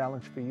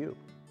 challenge for you.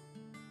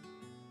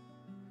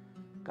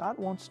 God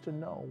wants to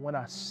know, when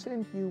I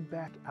send you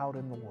back out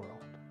in the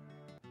world,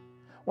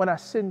 when I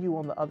send you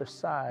on the other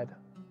side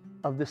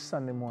of this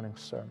Sunday morning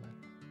sermon,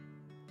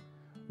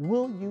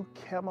 will you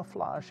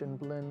camouflage and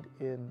blend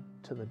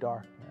into the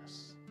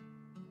darkness?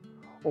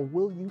 Or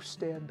will you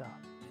stand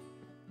up?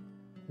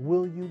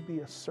 Will you be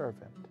a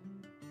servant?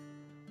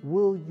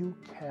 Will you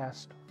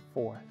cast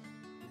forth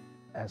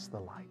as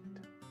the light?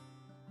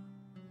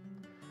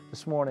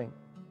 This morning,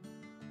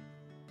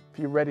 if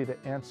you're ready to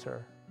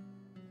answer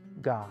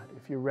God,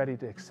 if you're ready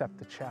to accept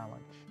the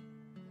challenge,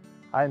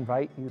 I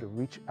invite you to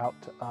reach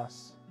out to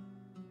us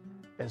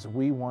as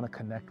we want to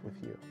connect with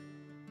you.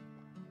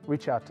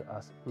 Reach out to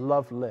us,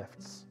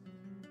 lovelifts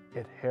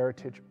at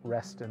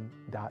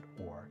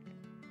HeritageReston.org.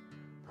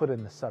 Put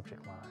in the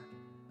subject line,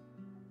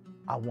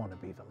 I want to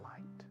be the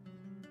light.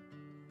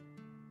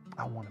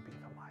 I want to be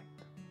the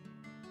light.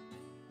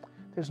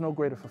 There's no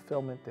greater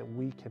fulfillment that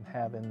we can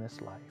have in this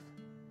life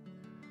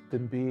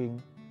than being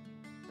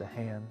the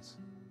hands,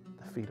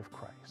 the feet of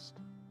Christ.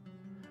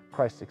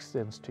 Christ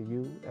extends to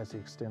you as he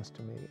extends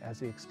to me,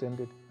 as he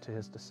extended to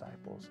his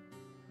disciples,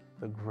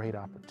 the great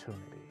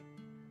opportunity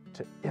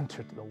to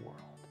enter the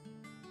world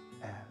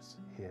as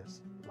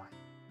his light.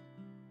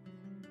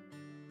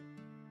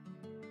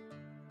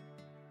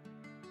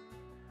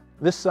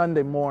 This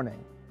Sunday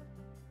morning,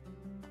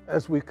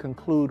 as we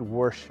conclude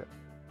worship,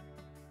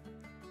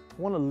 I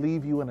want to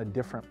leave you in a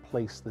different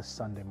place this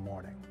Sunday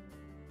morning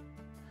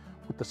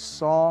with the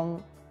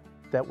song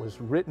that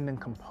was written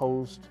and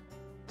composed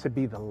to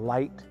be the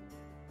light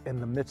in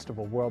the midst of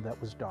a world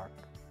that was dark.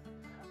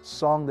 A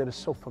song that is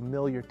so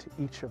familiar to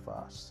each of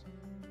us.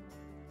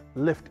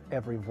 Lift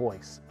every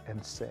voice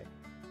and sing.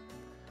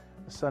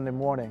 This Sunday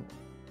morning,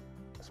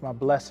 it's my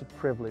blessed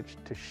privilege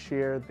to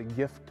share the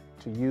gift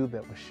to you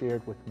that was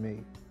shared with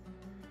me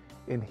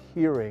in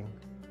hearing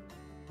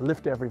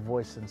Lift Every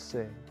Voice and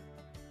Sing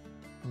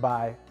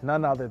by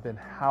none other than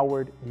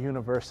Howard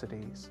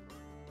University's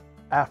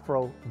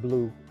Afro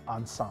Blue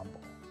Ensemble.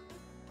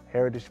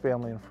 Heritage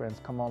family and friends,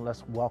 come on,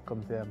 let's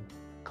welcome them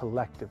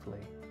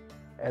collectively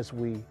as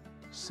we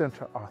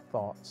center our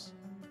thoughts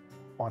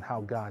on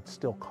how God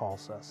still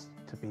calls us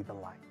to be the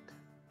light.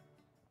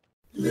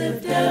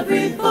 Lift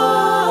every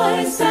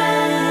voice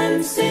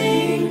and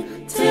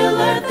sing till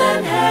earth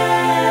and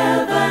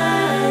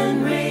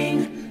heaven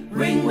ring,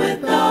 ring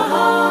with the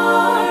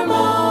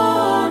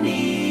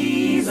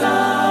harmonies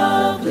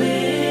of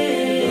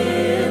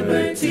liberty.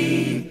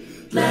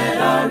 Let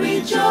our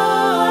rejoicing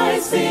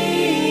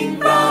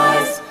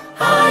rise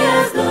high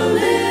as the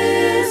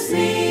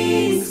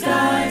listening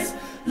skies.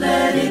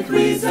 Let it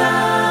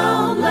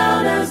resound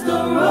loud as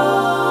the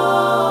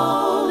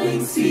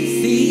rolling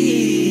sea.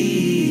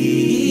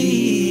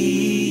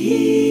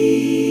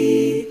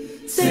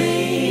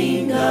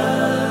 Sing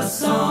a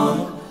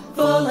song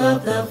full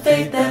of the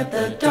faith that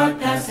the dark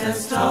past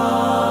has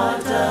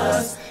taught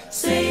us.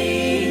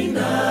 Sing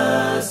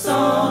a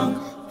song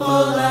full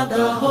of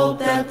the hope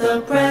that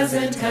the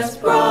present has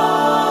brought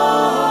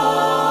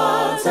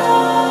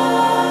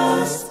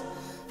us.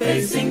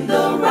 Facing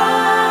the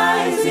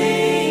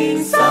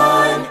rising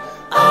sun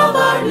of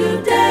our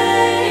new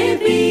day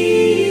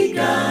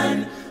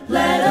begun,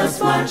 let us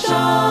march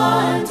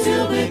on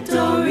till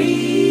victory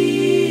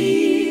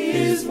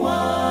is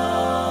won.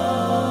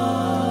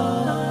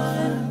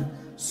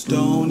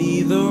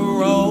 Stony the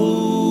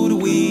road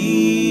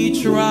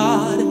we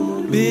trod,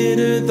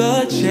 bitter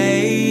the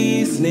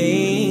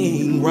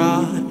chastening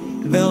rod,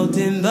 felt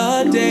in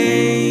the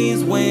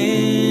days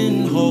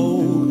when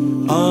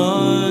hope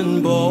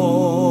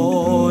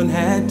unborn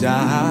had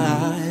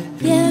died.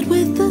 Yet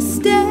with a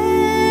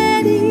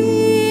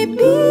steady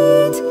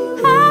beat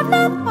have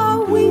not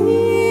our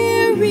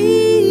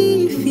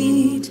weary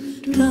feet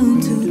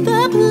come to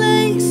the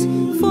place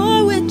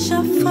for which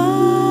our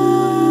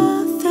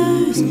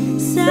fathers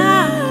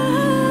sighed.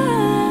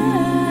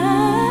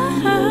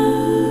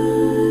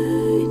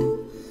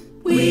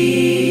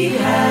 We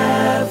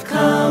have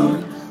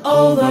come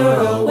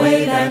over a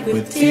way that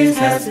with tears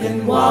has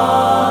been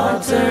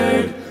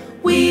watered.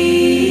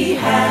 We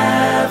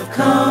have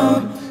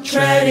come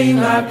treading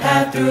our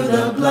path through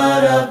the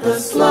blood of the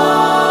slaughtered.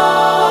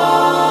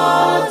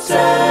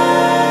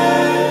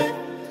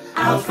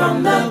 Out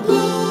from the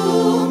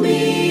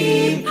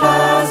gloomy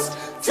past,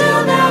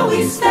 till now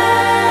we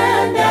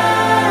stand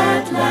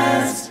at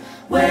last,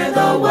 where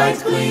the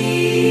white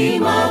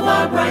gleam of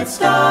our bright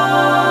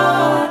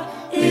star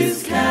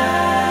is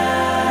cast.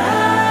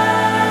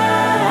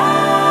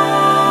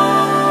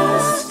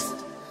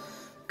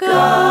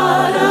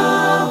 God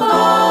of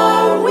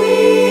our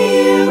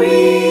weary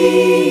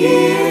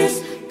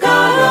years,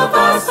 God of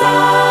our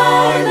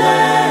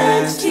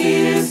silent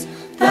tears,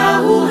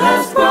 thou who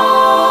hast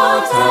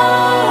brought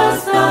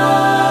us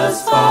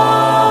thus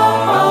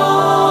far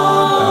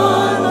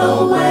on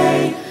the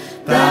way,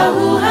 thou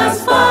who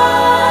hast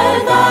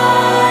fired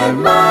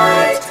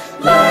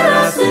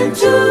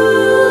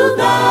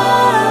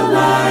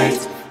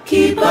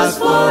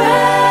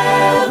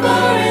forever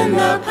in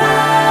the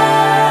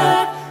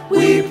path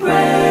we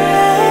pray.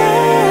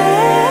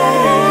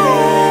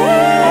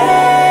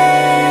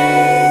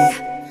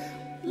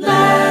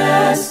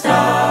 Lest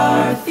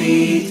our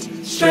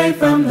feet stray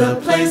from the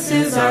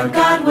places, our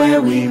God,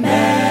 where we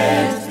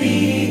met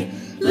thee.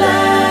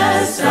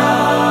 Lest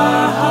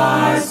our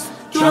hearts,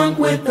 drunk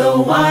with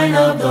the wine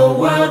of the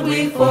world,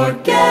 we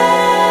forget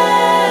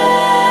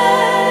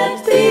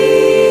thee.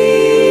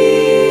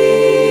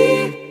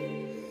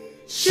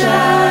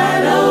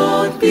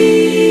 Shadowed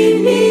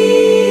beneath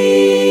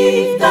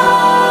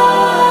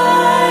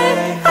thy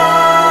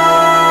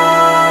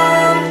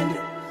hand,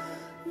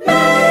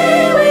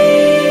 may we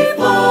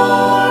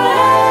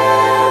forever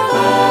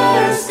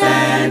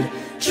stand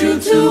true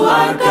to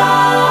our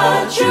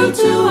God, true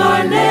to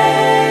our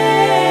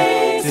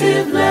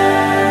native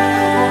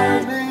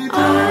land,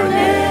 our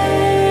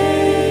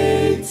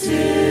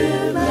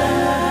native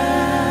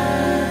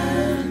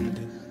land,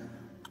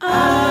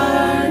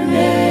 our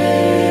native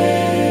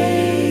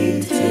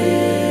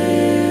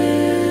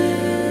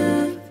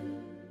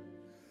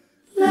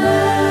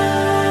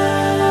land.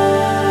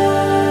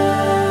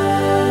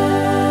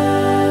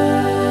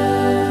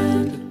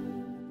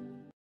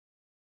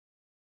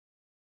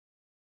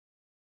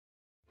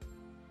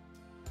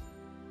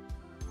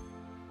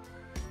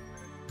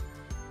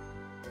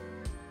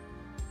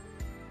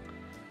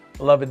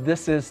 Beloved,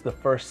 this is the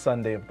first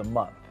Sunday of the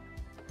month,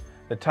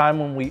 the time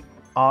when we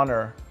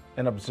honor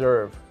and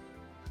observe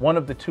one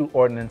of the two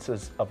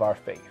ordinances of our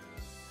faith.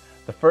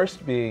 The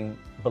first being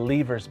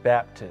believers'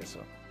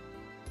 baptism,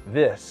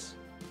 this,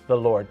 the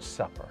Lord's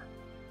Supper.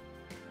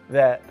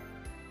 That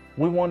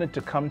we wanted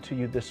to come to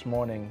you this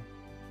morning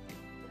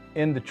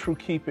in the true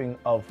keeping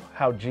of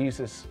how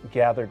Jesus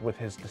gathered with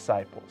his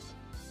disciples.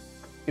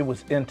 It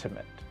was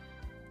intimate,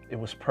 it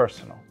was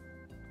personal,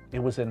 it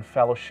was in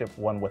fellowship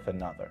one with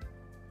another.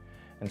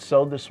 And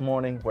so this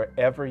morning,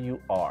 wherever you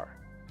are,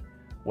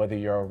 whether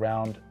you're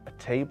around a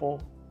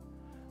table,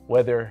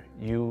 whether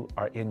you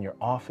are in your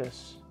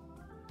office,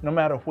 no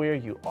matter where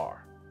you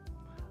are,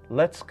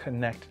 let's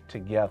connect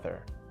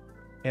together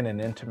in an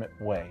intimate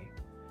way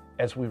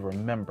as we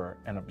remember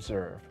and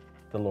observe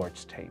the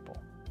Lord's table.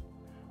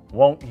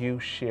 Won't you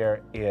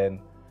share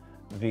in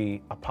the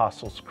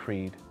Apostles'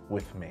 Creed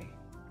with me?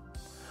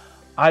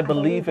 I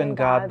believe in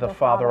God the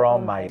Father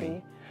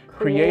Almighty,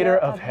 creator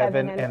of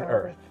heaven and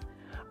earth.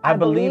 I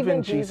believe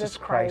in Jesus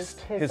Christ,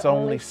 his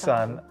only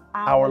Son,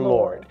 our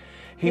Lord.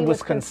 He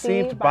was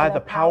conceived by the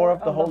power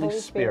of the Holy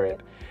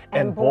Spirit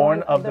and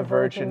born of the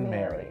Virgin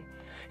Mary.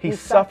 He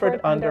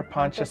suffered under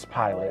Pontius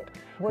Pilate,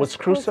 was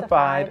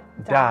crucified,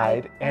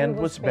 died, and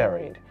was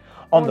buried.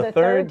 On the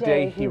third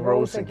day he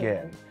rose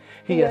again.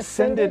 He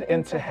ascended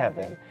into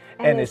heaven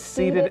and is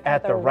seated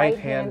at the right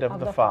hand of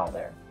the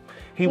Father.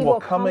 He will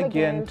come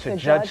again to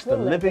judge the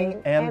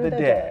living and the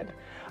dead.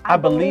 I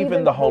believe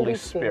in the Holy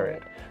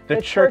Spirit, the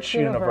Church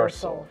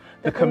Universal,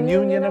 the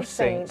communion of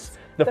saints,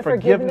 the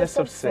forgiveness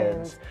of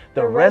sins,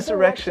 the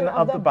resurrection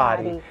of the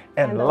body,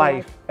 and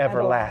life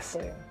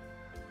everlasting.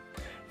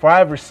 For I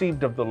have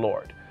received of the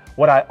Lord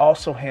what I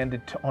also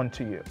handed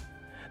unto you,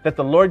 that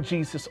the Lord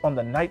Jesus, on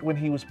the night when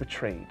he was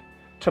betrayed,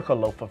 took a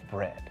loaf of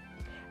bread.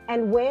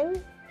 And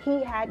when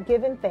he had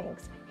given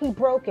thanks, he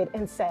broke it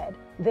and said,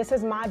 "This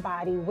is my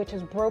body, which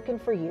is broken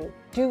for you.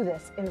 Do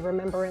this in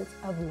remembrance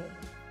of me."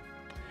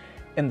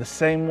 In the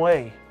same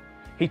way,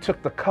 he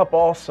took the cup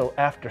also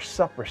after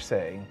supper,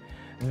 saying,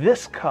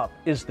 "This cup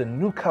is the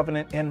new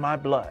covenant in my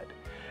blood.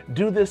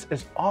 Do this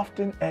as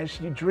often as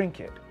you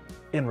drink it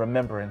in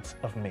remembrance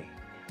of me."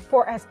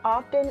 For as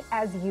often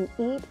as you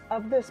eat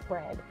of this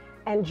bread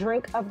and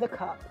drink of the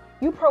cup,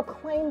 you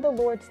proclaim the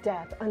Lord's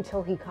death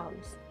until he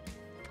comes.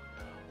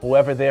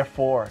 Whoever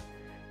therefore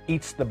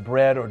eats the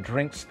bread or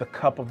drinks the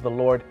cup of the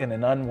Lord in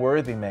an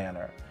unworthy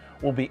manner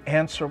will be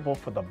answerable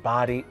for the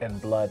body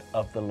and blood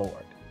of the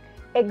Lord.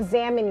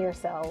 Examine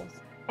yourselves,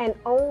 and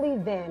only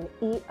then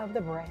eat of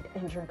the bread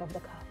and drink of the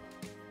cup.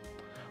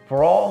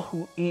 For all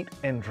who eat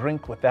and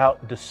drink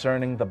without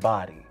discerning the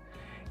body,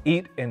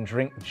 eat and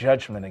drink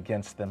judgment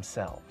against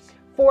themselves.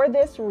 For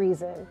this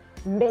reason,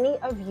 many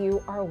of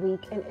you are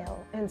weak and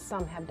ill, and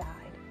some have died.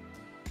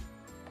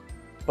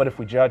 But if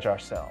we judge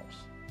ourselves,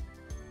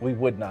 we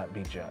would not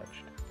be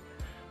judged.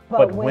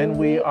 But when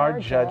we are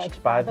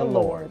judged by the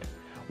Lord,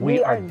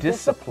 we are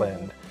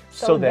disciplined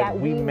so that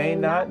we may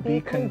not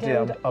be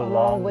condemned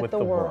along with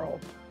the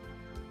world.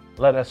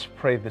 Let us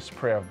pray this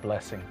prayer of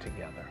blessing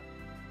together.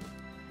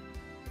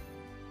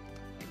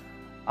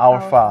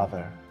 Our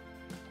Father,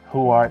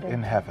 who art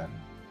in heaven,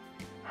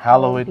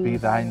 hallowed be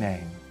thy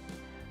name.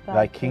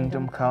 Thy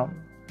kingdom come,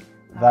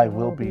 thy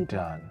will be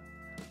done,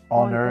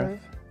 on earth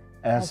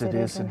as it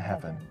is in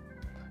heaven.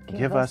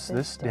 Give us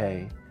this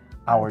day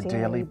our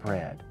daily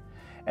bread,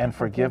 and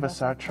forgive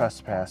us our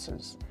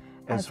trespasses,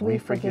 as we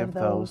forgive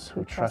those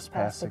who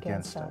trespass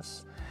against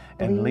us.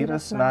 And lead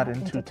us not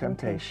into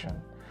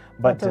temptation,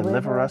 but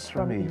deliver us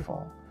from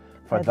evil.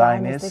 For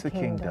thine is the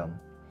kingdom,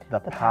 the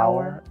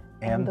power,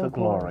 and the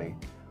glory,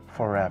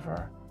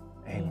 forever.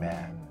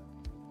 Amen.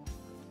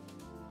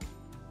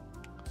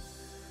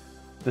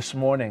 This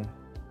morning,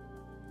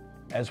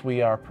 as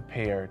we are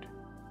prepared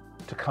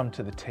to come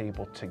to the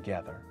table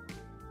together,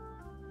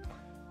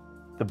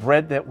 the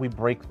bread that we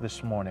break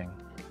this morning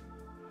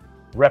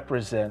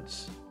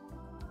represents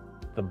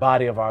the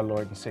body of our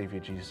Lord and Savior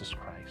Jesus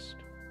Christ,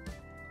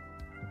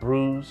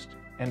 bruised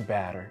and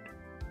battered,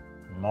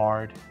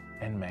 marred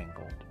and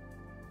mangled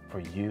for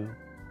you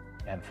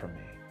and for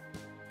me.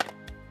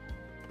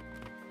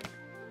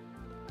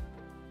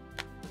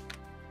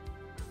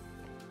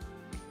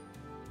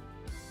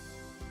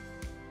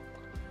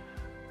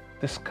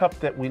 This cup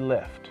that we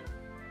lift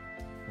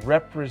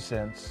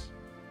represents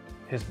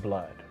his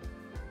blood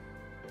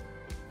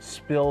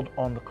spilled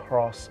on the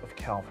cross of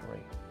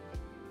Calvary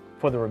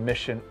for the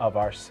remission of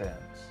our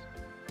sins.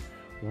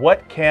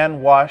 What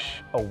can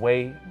wash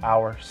away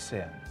our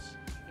sins?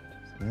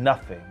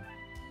 Nothing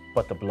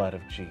but the blood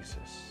of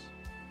Jesus.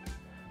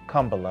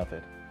 Come,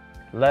 beloved,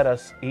 let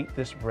us eat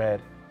this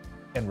bread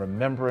in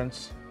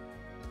remembrance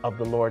of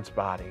the Lord's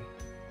body.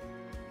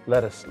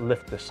 Let us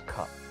lift this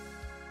cup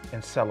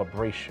in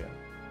celebration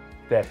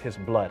that his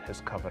blood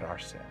has covered our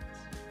sins.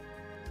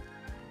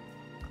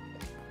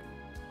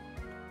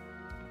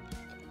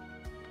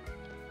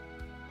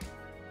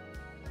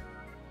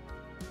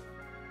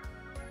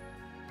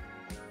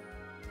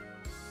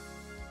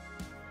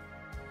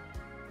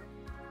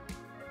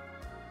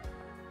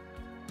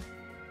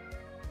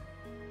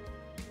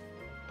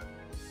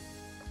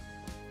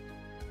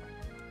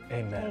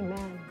 Amen.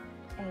 Amen.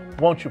 Amen.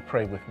 Won't you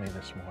pray with me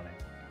this morning?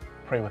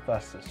 Pray with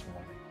us this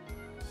morning.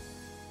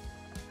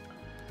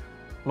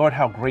 Lord,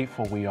 how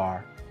grateful we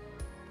are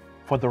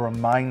for the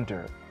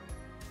reminder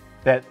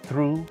that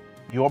through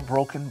your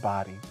broken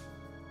body,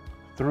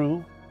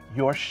 through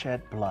your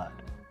shed blood,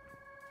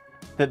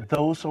 that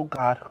those, oh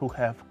God, who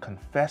have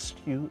confessed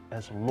you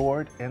as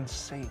Lord and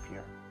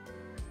Savior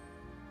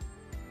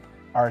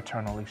are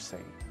eternally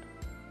saved.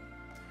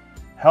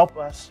 Help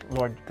us,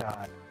 Lord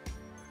God,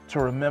 to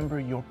remember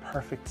your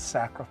perfect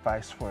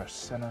sacrifice for a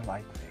sinner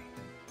like me.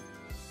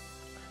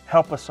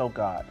 Help us, oh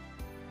God,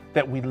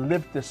 that we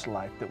live this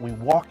life, that we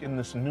walk in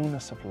this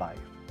newness of life,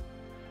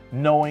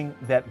 knowing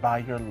that by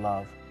your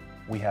love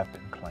we have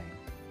been claimed.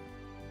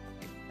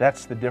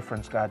 That's the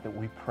difference, God, that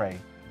we pray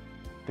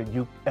that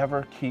you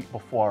ever keep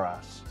before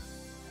us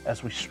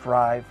as we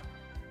strive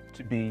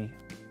to be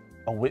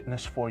a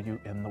witness for you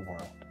in the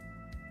world.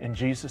 In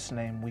Jesus'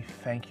 name, we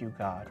thank you,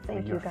 God, for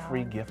your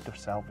free gift of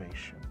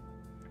salvation,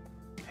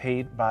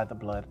 paid by the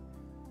blood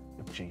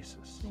of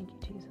Jesus. Thank you,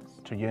 Jesus.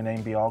 To your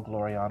name be all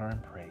glory, honor,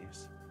 and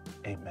praise.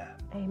 Amen.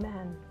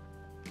 Amen.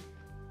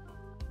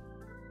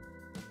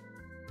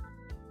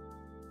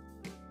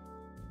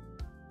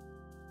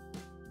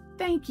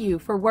 Thank you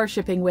for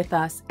worshiping with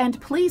us,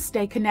 and please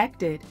stay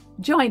connected.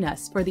 Join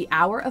us for the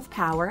Hour of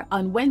Power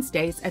on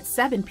Wednesdays at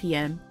 7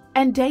 p.m.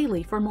 and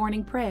daily for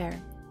morning prayer.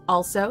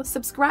 Also,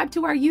 subscribe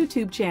to our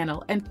YouTube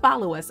channel and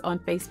follow us on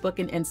Facebook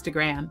and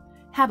Instagram.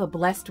 Have a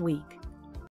blessed week.